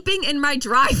sleeping in my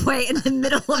driveway in the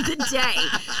middle of the day.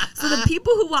 So the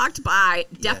people who walked by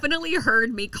definitely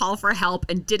heard me call for help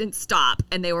and didn't stop,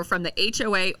 and they were from the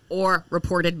HOA or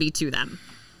reported me to them.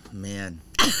 Man,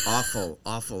 awful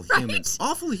Right? humans.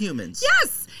 Awful humans.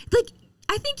 Yes.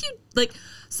 I think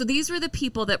so these were the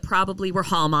people that probably were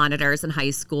hall monitors in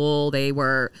high school. They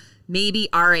were maybe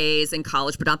RAs in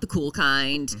college, but not the cool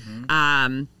kind.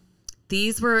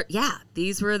 These were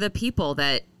the people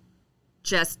that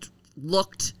just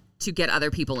looked to get other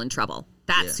people in trouble.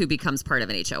 That's who becomes part of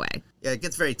an HOA. Yeah, it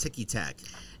gets very ticky-tack.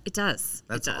 It does.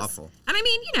 That's it does. awful. And I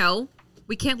mean,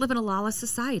 we can't live in a lawless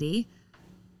society.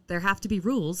 There have to be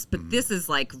rules, but this is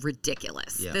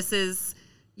ridiculous. Yeah.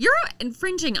 You're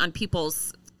infringing on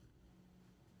people's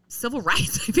civil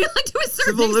rights. I feel like to a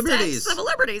certain Civil extent. liberties. Civil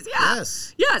liberties, yeah.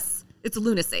 Yes. It's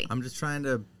lunacy. I'm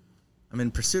in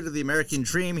pursuit of the American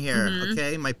dream here,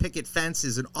 okay? My picket fence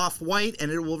is an off-white, and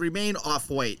it will remain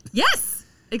off-white. Yes,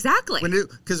 exactly.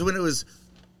 Because when it was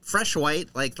fresh white,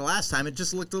 like the last time, it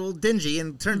just looked a little dingy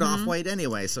and turned off-white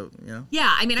anyway, so,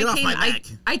 Yeah, I mean, Get off my back.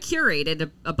 I curated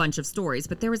a bunch of stories,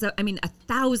 but there was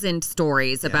 1,000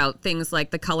 stories about things like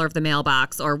the color of the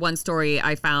mailbox, or one story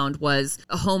I found was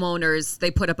homeowners, they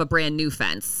put up a brand new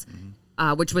fence,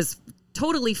 which was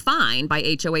totally fine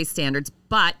by HOA standards,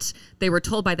 but they were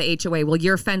told by the HOA, well,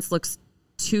 your fence looks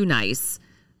too nice.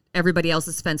 Everybody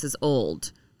else's fence is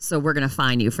old, so we're going to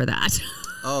fine you for that.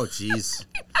 Oh, jeez.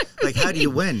 How do you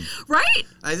win? Right?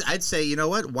 I'd say, you know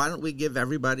what? Why don't we give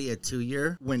everybody a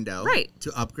 2-year window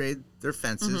to upgrade their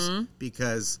fences,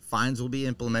 because fines will be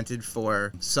implemented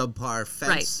for subpar fence.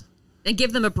 Right. And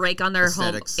give them a break on their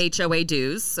aesthetics. home HOA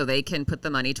dues so they can put the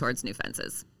money towards new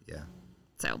fences. Yeah.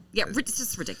 So, yeah, it's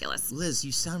just ridiculous. Liz,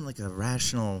 you sound like a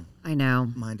rational I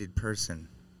know. minded person.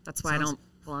 That's why I don't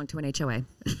belong to an HOA.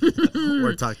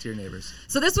 Or talk to your neighbors.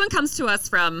 So this one comes to us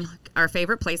from our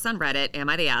favorite place on Reddit, Am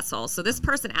I the Asshole? So this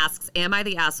person asks, am I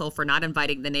the asshole for not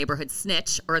inviting the neighborhood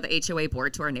snitch or the HOA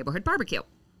board to our neighborhood barbecue?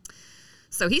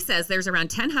 So he says there's around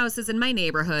 10 houses in my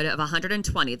neighborhood of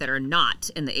 120 that are not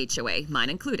in the HOA, mine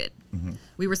included.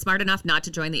 We were smart enough not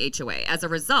to join the HOA. As a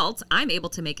result, I'm able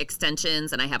to make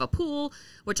extensions, and I have a pool,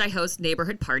 which I host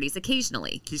neighborhood parties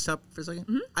occasionally. Can you stop for a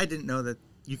second? I didn't know that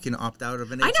you can opt out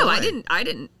of an HOA. I know, I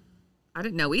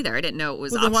didn't know either. I didn't know it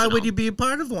was Well, then optional. why would you be a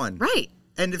part of one? Right.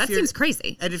 And if that seems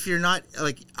crazy. And if you're not,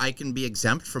 I can be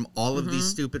exempt from all of these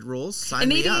stupid rules, sign and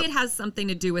me maybe up. it has something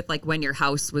to do with when your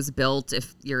house was built,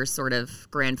 if you're sort of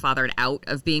grandfathered out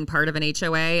of being part of an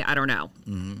HOA. I don't know.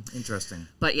 Interesting.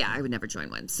 But yeah, I would never join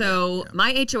one. So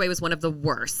my HOA was one of the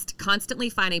worst, constantly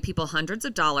fining people hundreds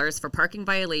of dollars for parking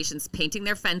violations, painting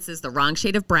their fences the wrong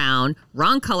shade of brown,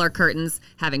 wrong color curtains,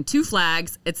 having 2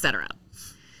 flags, etc.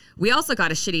 We also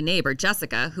got a shitty neighbor,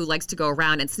 Jessica, who likes to go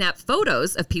around and snap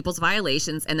photos of people's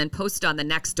violations and then post it on the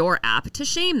Nextdoor app to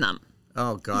shame them.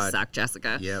 Oh, God. You suck,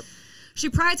 Jessica. Yep. She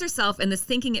prides herself in this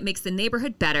thinking it makes the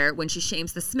neighborhood better when she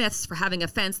shames the Smiths for having a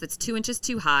fence that's 2 inches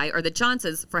too high, or the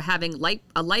Johnsons for having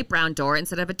a light brown door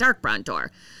instead of a dark brown door.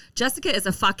 Jessica is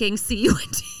a fucking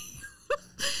CUNT.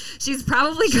 She's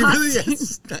probably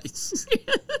Nice.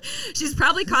 She's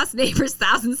probably cost neighbors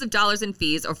thousands of dollars in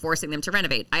fees or forcing them to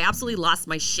renovate. I absolutely lost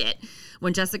my shit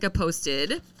when Jessica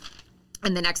posted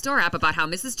in the Nextdoor app about how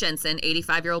Mrs. Jensen,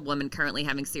 85-year-old woman currently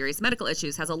having serious medical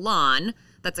issues, has a lawn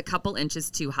that's a couple inches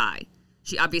too high.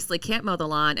 She obviously can't mow the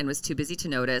lawn and was too busy to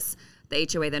notice. The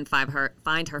HOA then fined her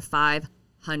 $500.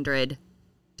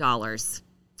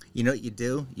 You know what you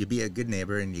do? You be a good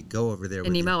neighbor and you go over there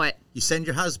And you mow it. You send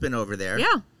your husband over there.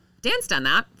 Yeah. Dan's done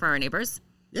that for our neighbors.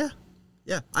 Yeah.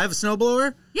 Yeah. I have a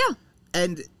snowblower. Yeah.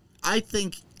 And I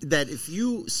think that if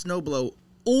you snowblow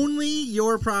only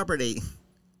your property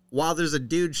while there's a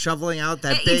dude shoveling out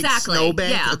that big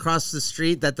snowbank across the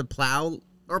street that the plow.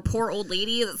 Or poor old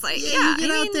lady that's like, you get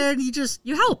out there and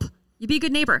you help. You be a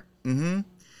good neighbor. Mm-hmm.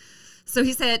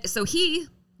 So he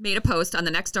made a post on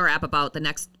the Nextdoor app about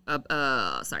the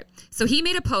So he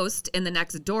made a post in the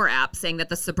Nextdoor app saying that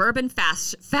the suburban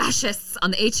fascists on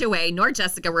the HOA nor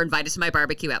Jessica were invited to my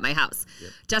barbecue at my house.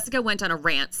 Yep. Jessica went on a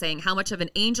rant saying how much of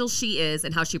an angel she is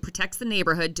and how she protects the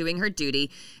neighborhood doing her duty.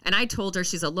 And I told her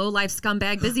she's a low-life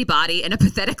scumbag busybody and a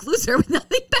pathetic loser with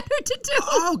nothing better to do.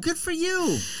 Oh, good for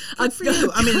you. Good for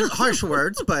you. I mean, harsh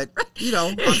words, but,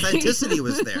 authenticity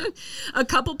was there. A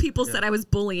couple people said I was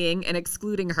bullying and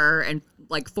excluding her, and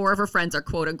like 4 of her friends are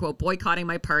quote unquote boycotting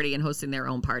my party and hosting their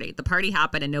own party. The party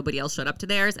happened and nobody else showed up to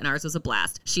theirs, and ours was a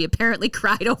blast. She apparently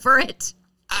cried over it.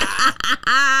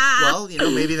 Well,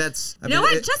 maybe that's.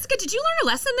 Jessica? Did you learn a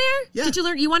lesson there? Yeah. Did you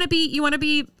learn you want to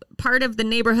be part of the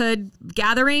neighborhood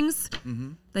gatherings?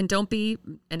 Mm-hmm. Then don't be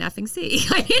an effing C. You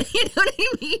know what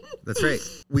I mean? That's right.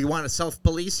 We want to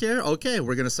self-police here. Okay,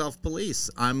 we're going to self-police.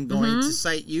 I'm going to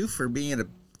cite you for being a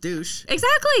douche.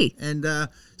 Exactly. And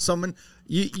someone.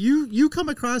 You come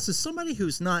across as somebody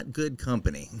who's not good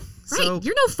company. Right. So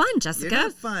you're no fun, Jessica. You're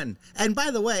not fun. And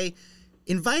by the way,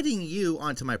 inviting you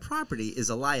onto my property is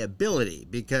a liability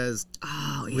because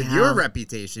with your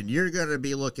reputation, you're going to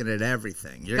be looking at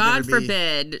everything. God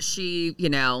forbid she,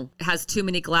 has too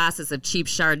many glasses of cheap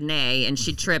Chardonnay and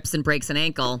she trips and breaks an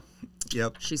ankle.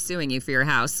 Yep. She's suing you for your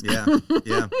house. Yeah.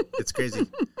 It's crazy.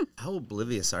 How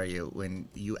oblivious are you when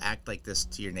you act like this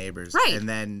to your neighbors and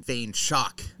then feign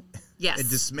shock? Yes. And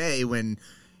dismay when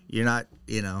you're not,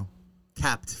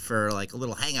 tapped for like a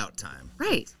little hangout time.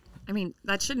 Right. I mean,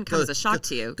 that shouldn't come as a shock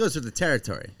to you. Goes with the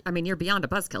territory. I mean, you're beyond a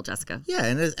buzzkill, Jessica. Yeah,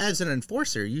 and as an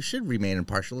enforcer, you should remain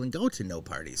impartial and go to no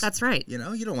parties. That's right. You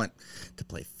don't want to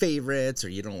play favorites or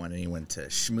you don't want anyone to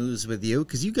schmooze with you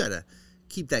because you got to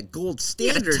keep that gold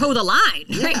standard. You got to toe the line.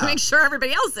 Right? Make sure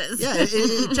everybody else is. Yeah,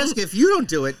 Jessica, if you don't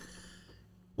do it,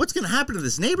 what's going to happen to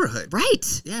this neighborhood?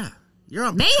 Right. Yeah. You're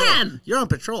on mayhem. Patrol. You're on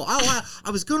patrol. Oh,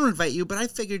 I was going to invite you, but I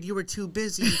figured you were too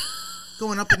busy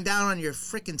going up and down on your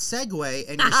freaking Segway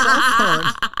and your cell phone,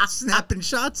 snapping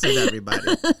shots at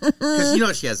everybody.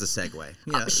 Because she has a Segway.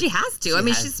 She has to.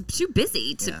 She's too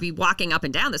busy to be walking up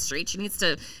and down the street. She needs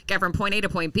to get from point A to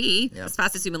point B as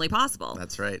fast as humanly possible.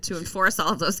 That's right. To enforce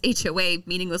all of those HOA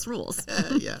meaningless rules.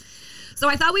 Yeah. So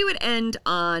I thought we would end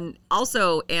on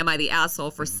also, am I the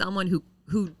asshole for someone who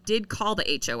did call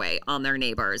the HOA on their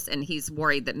neighbors, and he's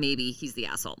worried that maybe he's the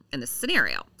asshole in this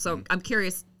scenario. So I'm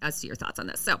curious as to your thoughts on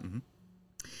this. So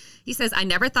he says, I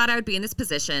never thought I would be in this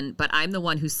position, but I'm the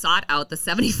one who sought out the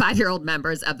 75-year-old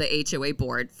members of the HOA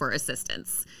board for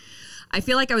assistance. I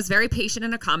feel like I was very patient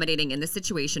and accommodating in this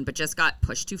situation, but just got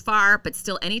pushed too far. But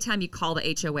still, anytime you call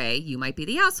the HOA, you might be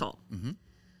the asshole. Mm-hmm.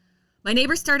 My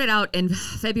neighbors started out in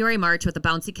February, March with a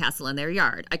bouncy castle in their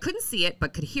yard. I couldn't see it,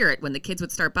 but could hear it when the kids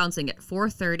would start bouncing at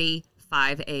 4:30,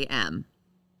 5 a.m.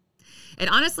 It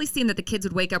honestly seemed that the kids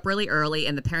would wake up really early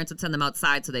and the parents would send them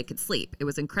outside so they could sleep. It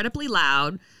was incredibly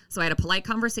loud, so I had a polite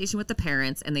conversation with the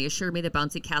parents, and they assured me the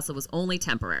bouncy castle was only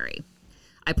temporary.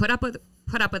 I put up with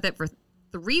it for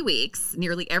 3 weeks,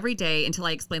 nearly every day, until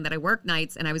I explained that I work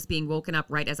nights and I was being woken up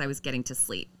right as I was getting to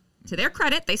sleep. To their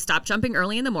credit, they stopped jumping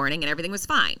early in the morning and everything was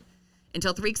fine.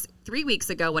 Until 3 weeks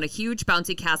ago when a huge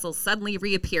bouncy castle suddenly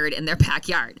reappeared in their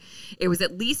backyard. It was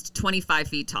at least 25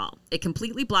 feet tall. It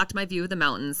completely blocked my view of the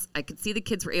mountains. I could see the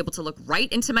kids were able to look right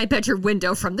into my bedroom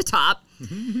window from the top.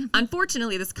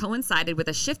 Unfortunately, this coincided with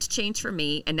a shift change for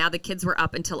me, and now the kids were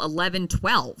up until 11,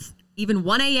 12, even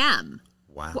 1 a.m.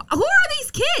 Wow. Who are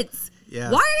these kids?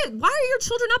 Yeah. Why are your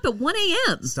children up at 1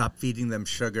 a.m.? Stop feeding them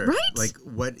sugar. Right. Like,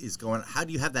 what is going on? How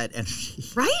do you have that energy?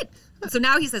 Right. So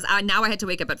now he says, now I had to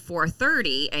wake up at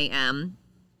 4:30 a.m.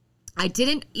 I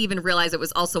didn't even realize it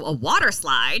was also a water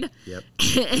slide. Yep.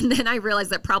 And then I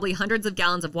realized that probably hundreds of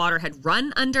gallons of water had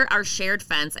run under our shared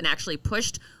fence and actually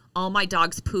pushed all my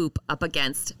dog's poop up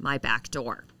against my back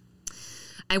door.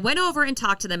 I went over and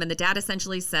talked to them, and the dad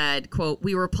essentially said, quote,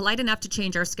 we were polite enough to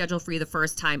change our schedule for you the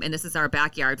first time, and this is our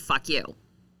backyard. Fuck you.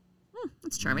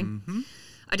 That's charming. Mm-hmm.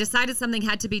 I decided something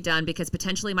had to be done because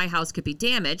potentially my house could be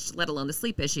damaged, let alone the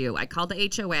sleep issue. I called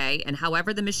the HOA, and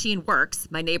however the machine works,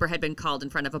 my neighbor had been called in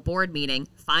front of a board meeting,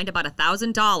 fined about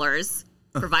 $1,000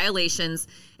 for violations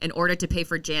in order to pay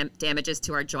for damages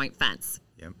to our joint fence.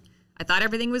 Yep. I thought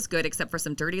everything was good except for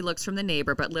some dirty looks from the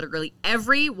neighbor, but literally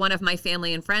every one of my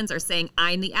family and friends are saying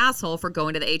I'm the asshole for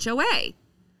going to the HOA.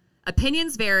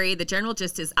 Opinions vary. The general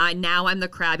gist is I'm the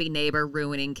crabby neighbor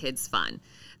ruining kids' fun.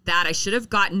 that I should have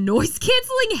gotten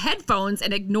noise-canceling headphones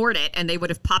and ignored it, and they would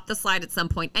have popped the slide at some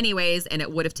point anyways, and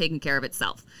it would have taken care of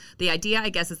itself. The idea, I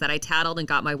guess, is that I tattled and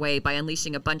got my way by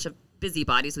unleashing a bunch of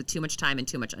busybodies with too much time and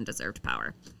too much undeserved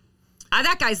power.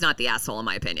 That guy's not the asshole, in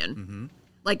my opinion. Mm-hmm.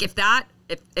 Like,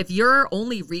 if your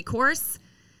only recourse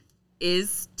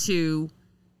is to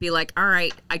be like, all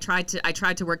right, I tried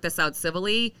to work this out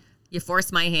civilly, you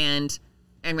forced my hand,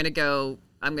 I'm gonna go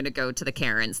to the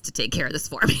Karens to take care of this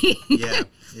for me.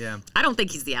 Yeah. I don't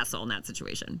think he's the asshole in that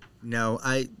situation. No,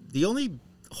 the only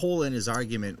hole in his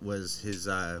argument was his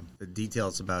the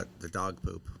details about the dog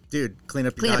poop. Dude, clean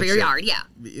up your Your yard, yeah.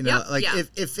 You know,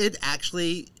 if it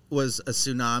actually was a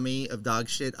tsunami of dog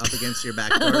shit up against your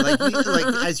back door, like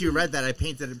as you read that, I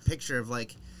painted a picture of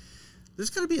like, there's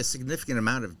going to be a significant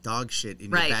amount of dog shit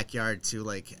in your backyard to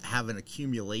like have an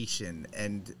accumulation,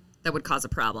 and that would cause a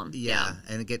problem. Yeah,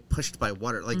 and get pushed by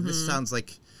water. Like this sounds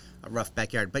like a rough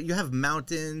backyard, but you have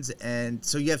mountains, and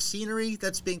so you have scenery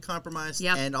that's being compromised,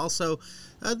 and also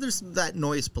there's that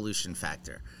noise pollution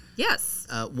factor. Yes.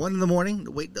 1 a.m.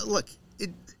 Wait, look,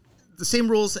 the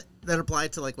same rules that apply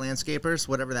to like landscapers,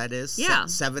 whatever that is. Yeah.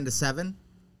 7 to 7.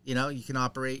 You know, you can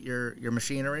operate your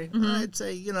machinery. I'd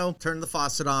say, turn the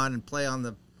faucet on and play on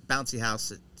the bouncy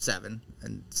house at 7,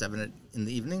 and 7 in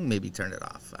the evening, maybe turn it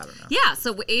off. I don't know. Yeah,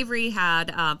 so Avery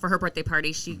had, for her birthday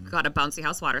party, she got a bouncy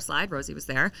house water slide. Rosie was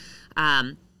there.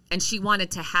 And she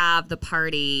wanted to have the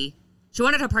party, she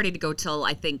wanted her party to go till,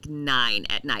 I think, 9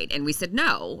 at night. And we said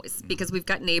no, because we've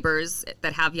got neighbors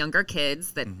that have younger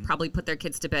kids that probably put their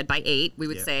kids to bed by 8, we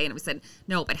would say. And we said,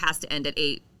 no, it has to end at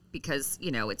 8 because,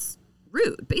 it's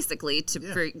rude, basically,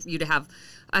 for you to have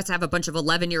us to have a bunch of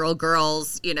 11-year-old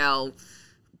girls,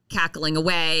 cackling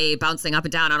away, bouncing up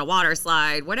and down on a water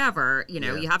slide, whatever.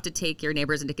 You have to take your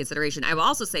neighbors into consideration. I will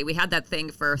also say we had that thing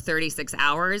for 36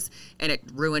 hours and it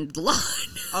ruined the lawn.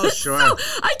 Oh, sure. So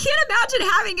I can't imagine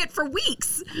having it for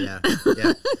weeks. Yeah,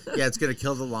 it's going to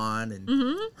kill the lawn.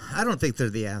 And I don't think they're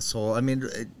the asshole. I mean,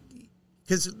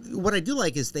 because what I do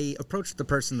like is they approached the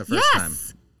person the first time.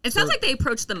 It sounds like they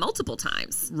approached them multiple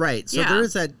times. Right. So there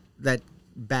is that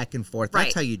back and forth.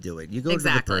 That's how you do it. You go to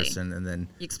the person and then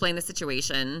you explain the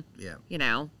situation. Yeah.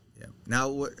 Yeah.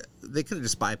 Now they could have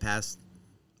just bypassed.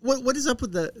 What is up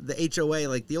with the HOA?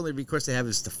 Like the only recourse they have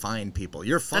is to fine people.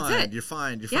 You're fine. You're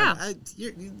fine. You're fine.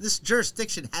 This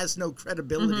jurisdiction has no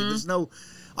credibility. There's no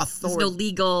authority. There's no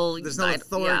legal. There's no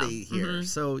authority here.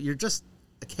 So you're just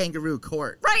a kangaroo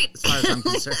court. Right. As far as I'm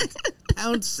concerned.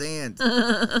 Pound sand.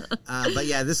 But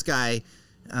yeah, this guy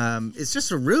is just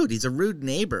he's a rude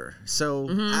neighbor. So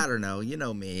I don't know. You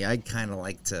know me. I kind of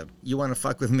like to, you want to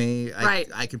fuck with me?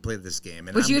 I can play this game.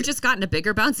 And would you have just gotten a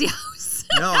bigger bouncy house?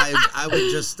 No, I would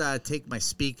just take my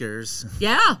speakers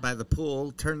by the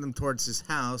pool, turn them towards his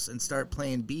house, and start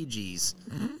playing Bee Gees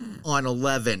on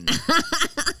 11.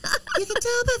 You can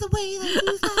tell by the way that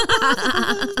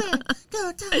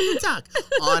you go talk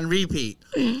on repeat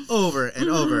over and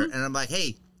over. And I'm like,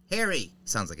 hey, Harry.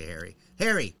 Sounds like a Harry.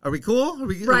 Harry, are we cool? Are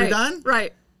we done?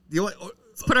 Right. Do you want,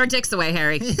 let's put our dicks away,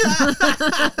 Harry.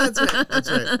 That's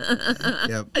right.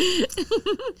 Yep.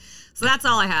 So that's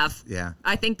all I have. Yeah.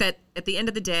 I think that at the end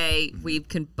of the day, we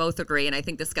can both agree, and I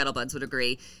think the Scuttlebuds would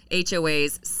agree,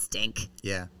 HOAs stink.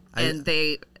 Yeah. And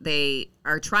they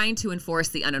are trying to enforce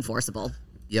the unenforceable.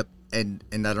 Yep. And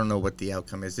I don't know what the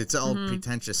outcome is. It's all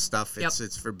pretentious stuff.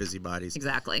 It's for busybodies.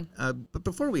 Exactly. But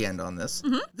before we end on this,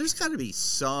 there's got to be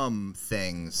some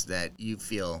things that you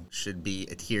feel should be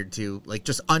adhered to, like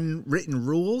just unwritten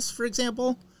rules, for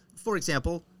example. For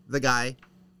example, the guy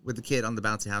with the kid on the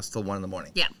bouncy house till 1 a.m.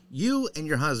 Yeah. You and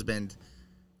your husband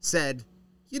said,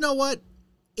 you know what?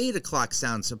 8 o'clock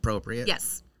sounds appropriate.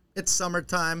 Yes. It's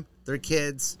summertime. They're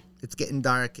kids. It's getting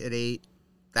dark at 8.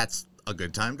 That's a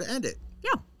good time to end it.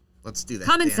 Yeah. Let's do that.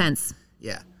 Common sense.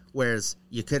 Yeah. Whereas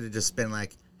you could have just been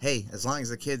like, hey, as long as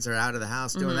the kids are out of the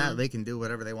house doing that, they can do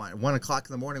whatever they want. 1 o'clock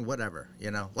in the morning, whatever.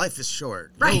 Life is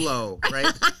short. Right. YOLO, right?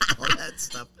 All that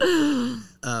stuff.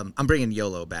 I'm bringing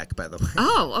YOLO back, by the way.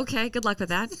 Oh, okay. Good luck with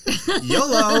that.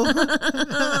 YOLO.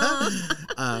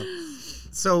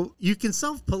 So you can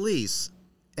self-police,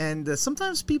 and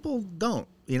sometimes people don't,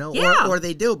 or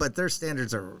they do, but their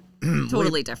standards are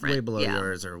totally different. Way below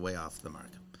yours or way off the mark.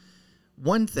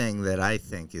 One thing that I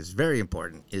think is very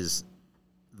important is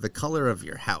the color of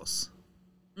your house.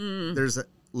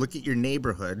 Look at your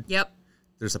neighborhood. Yep.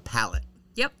 There's a palette.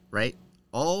 Yep. Right?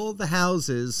 All the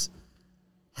houses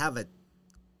have a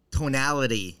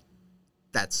tonality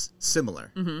that's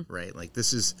similar, right? Like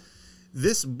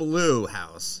this blue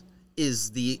house is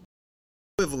the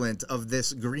equivalent of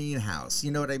this greenhouse.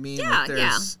 You know what I mean? Yeah, like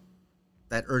there's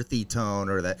that earthy tone,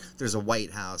 or that there's a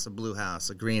white house, a blue house,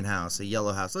 a green house, a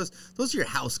yellow house. Those are your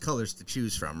house colors to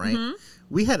choose from, right? Mm-hmm.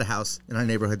 We had a house in our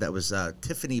neighborhood that was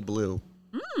Tiffany blue.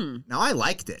 Now, I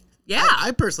liked it. Yeah.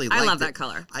 I personally liked it. I love that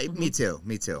color. Me too.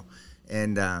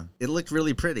 And it looked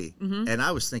really pretty. Mm-hmm. And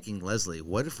I was thinking, Leslie,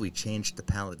 what if we changed the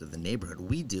palette of the neighborhood?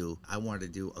 I wanted to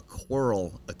do a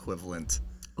coral equivalent.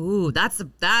 Ooh, that's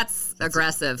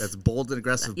aggressive. That's bold and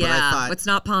aggressive. Yeah, but I thought, it's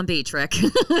not Palm Beach, Rick.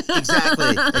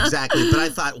 Exactly. But I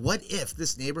thought, what if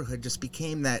this neighborhood just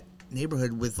became that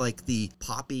neighborhood with like the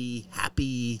poppy,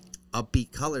 happy,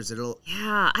 upbeat colors?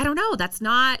 Yeah, I don't know.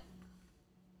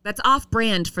 That's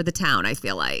off-brand for the town, I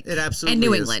feel like. It absolutely and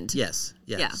New is. England. Yes.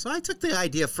 Yeah. So I took the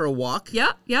idea for a walk.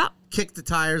 Yep. Kicked the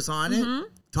tires on it.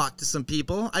 Talked to some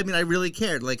people. I mean, I really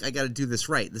cared. Like, I got to do this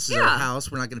right. This is our house.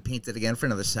 We're not going to paint it again for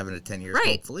another 7 to 10 years,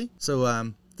 hopefully.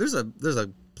 So there's a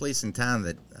place in town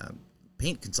that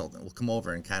paint consultant will come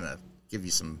over and kind of give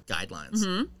you some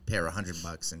guidelines. Pay her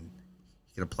 $100, and you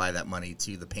can apply that money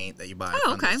to the paint that you buy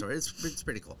from the store. It's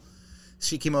pretty cool.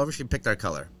 She came over. She picked our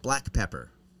color. Black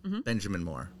pepper. Benjamin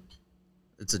Moore.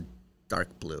 It's a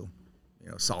dark blue,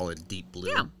 solid, deep blue.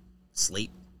 Yeah.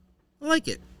 Slate. I like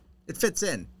it. It fits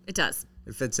in. It does.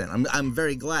 It fits in. I'm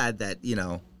very glad that,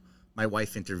 my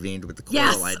wife intervened with the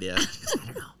coral idea. Because I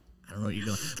don't know what you're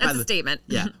doing. That's a statement.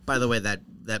 Yeah. By the way, that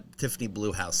Tiffany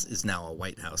blue house is now a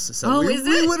white house. So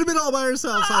we would have been all by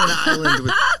ourselves on an island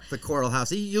with the coral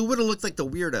house. You would have looked like the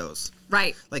weirdos.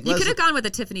 Right. Like you could have gone with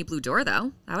a Tiffany blue door,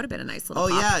 though. That would have been a nice little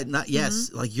pop. Yeah.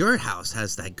 Yes. Like your house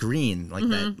has that green, like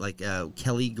that, like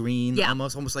Kelly green,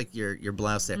 almost like your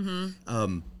blouse there.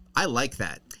 I like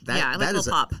that. I like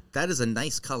little pop. That is a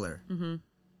nice color.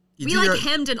 We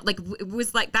hemmed and it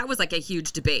was like that was like a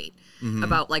huge debate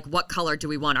about like what color do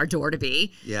we want our door to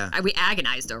be. Yeah, we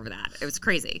agonized over that. It was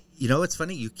crazy. It's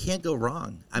funny. You can't go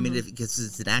wrong. I mean, because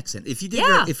it's an accent. If you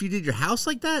did your house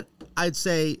like that, I'd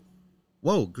say,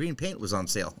 whoa, green paint was on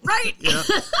sale. Right.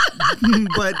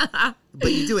 But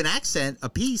you do an accent, a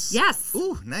piece. Yes.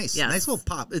 Ooh, nice. Yes. Nice little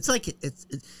pop. It's like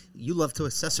you love to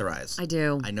accessorize. I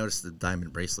do. I noticed the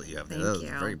diamond bracelet you have there. Thank that was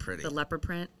you. very pretty. The leopard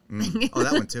print. Oh,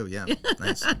 that one too. Yeah.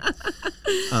 Nice. But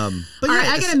all right,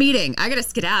 I got a meeting. I got to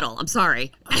skedaddle. I'm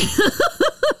sorry.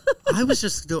 I was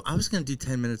going to do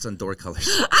 10 minutes on door colors.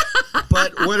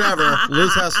 But whatever.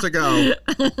 Liz has to go.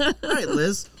 All right,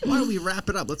 Liz, why don't we wrap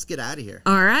it up? Let's get out of here.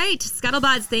 All right.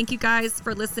 Scuttlebuds, thank you guys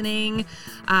for listening.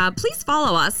 Please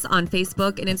follow us on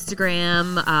Facebook and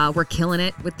Instagram. We're killing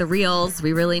it with the reels.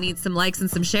 We really need some likes and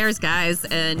some shares, guys.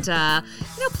 And,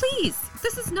 please,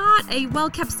 this is not a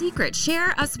well-kept secret. Share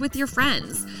us with your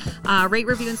friends. Rate,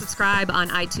 review, and subscribe on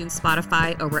iTunes,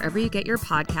 Spotify, or wherever you get your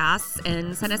podcasts.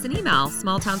 And send us an email,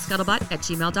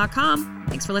 smalltownscuttlebutt@gmail.com.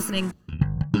 Thanks for listening.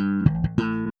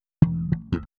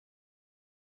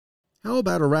 How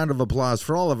about a round of applause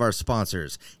for all of our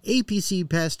sponsors? APC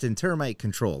Pest and Termite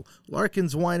Control,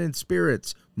 Larkin's Wine and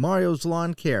Spirits, Mario's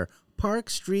Lawn Care,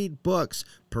 Park Street Books,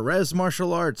 Perez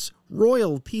Martial Arts,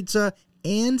 Royal Pizza,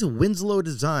 and Winslow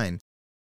Design.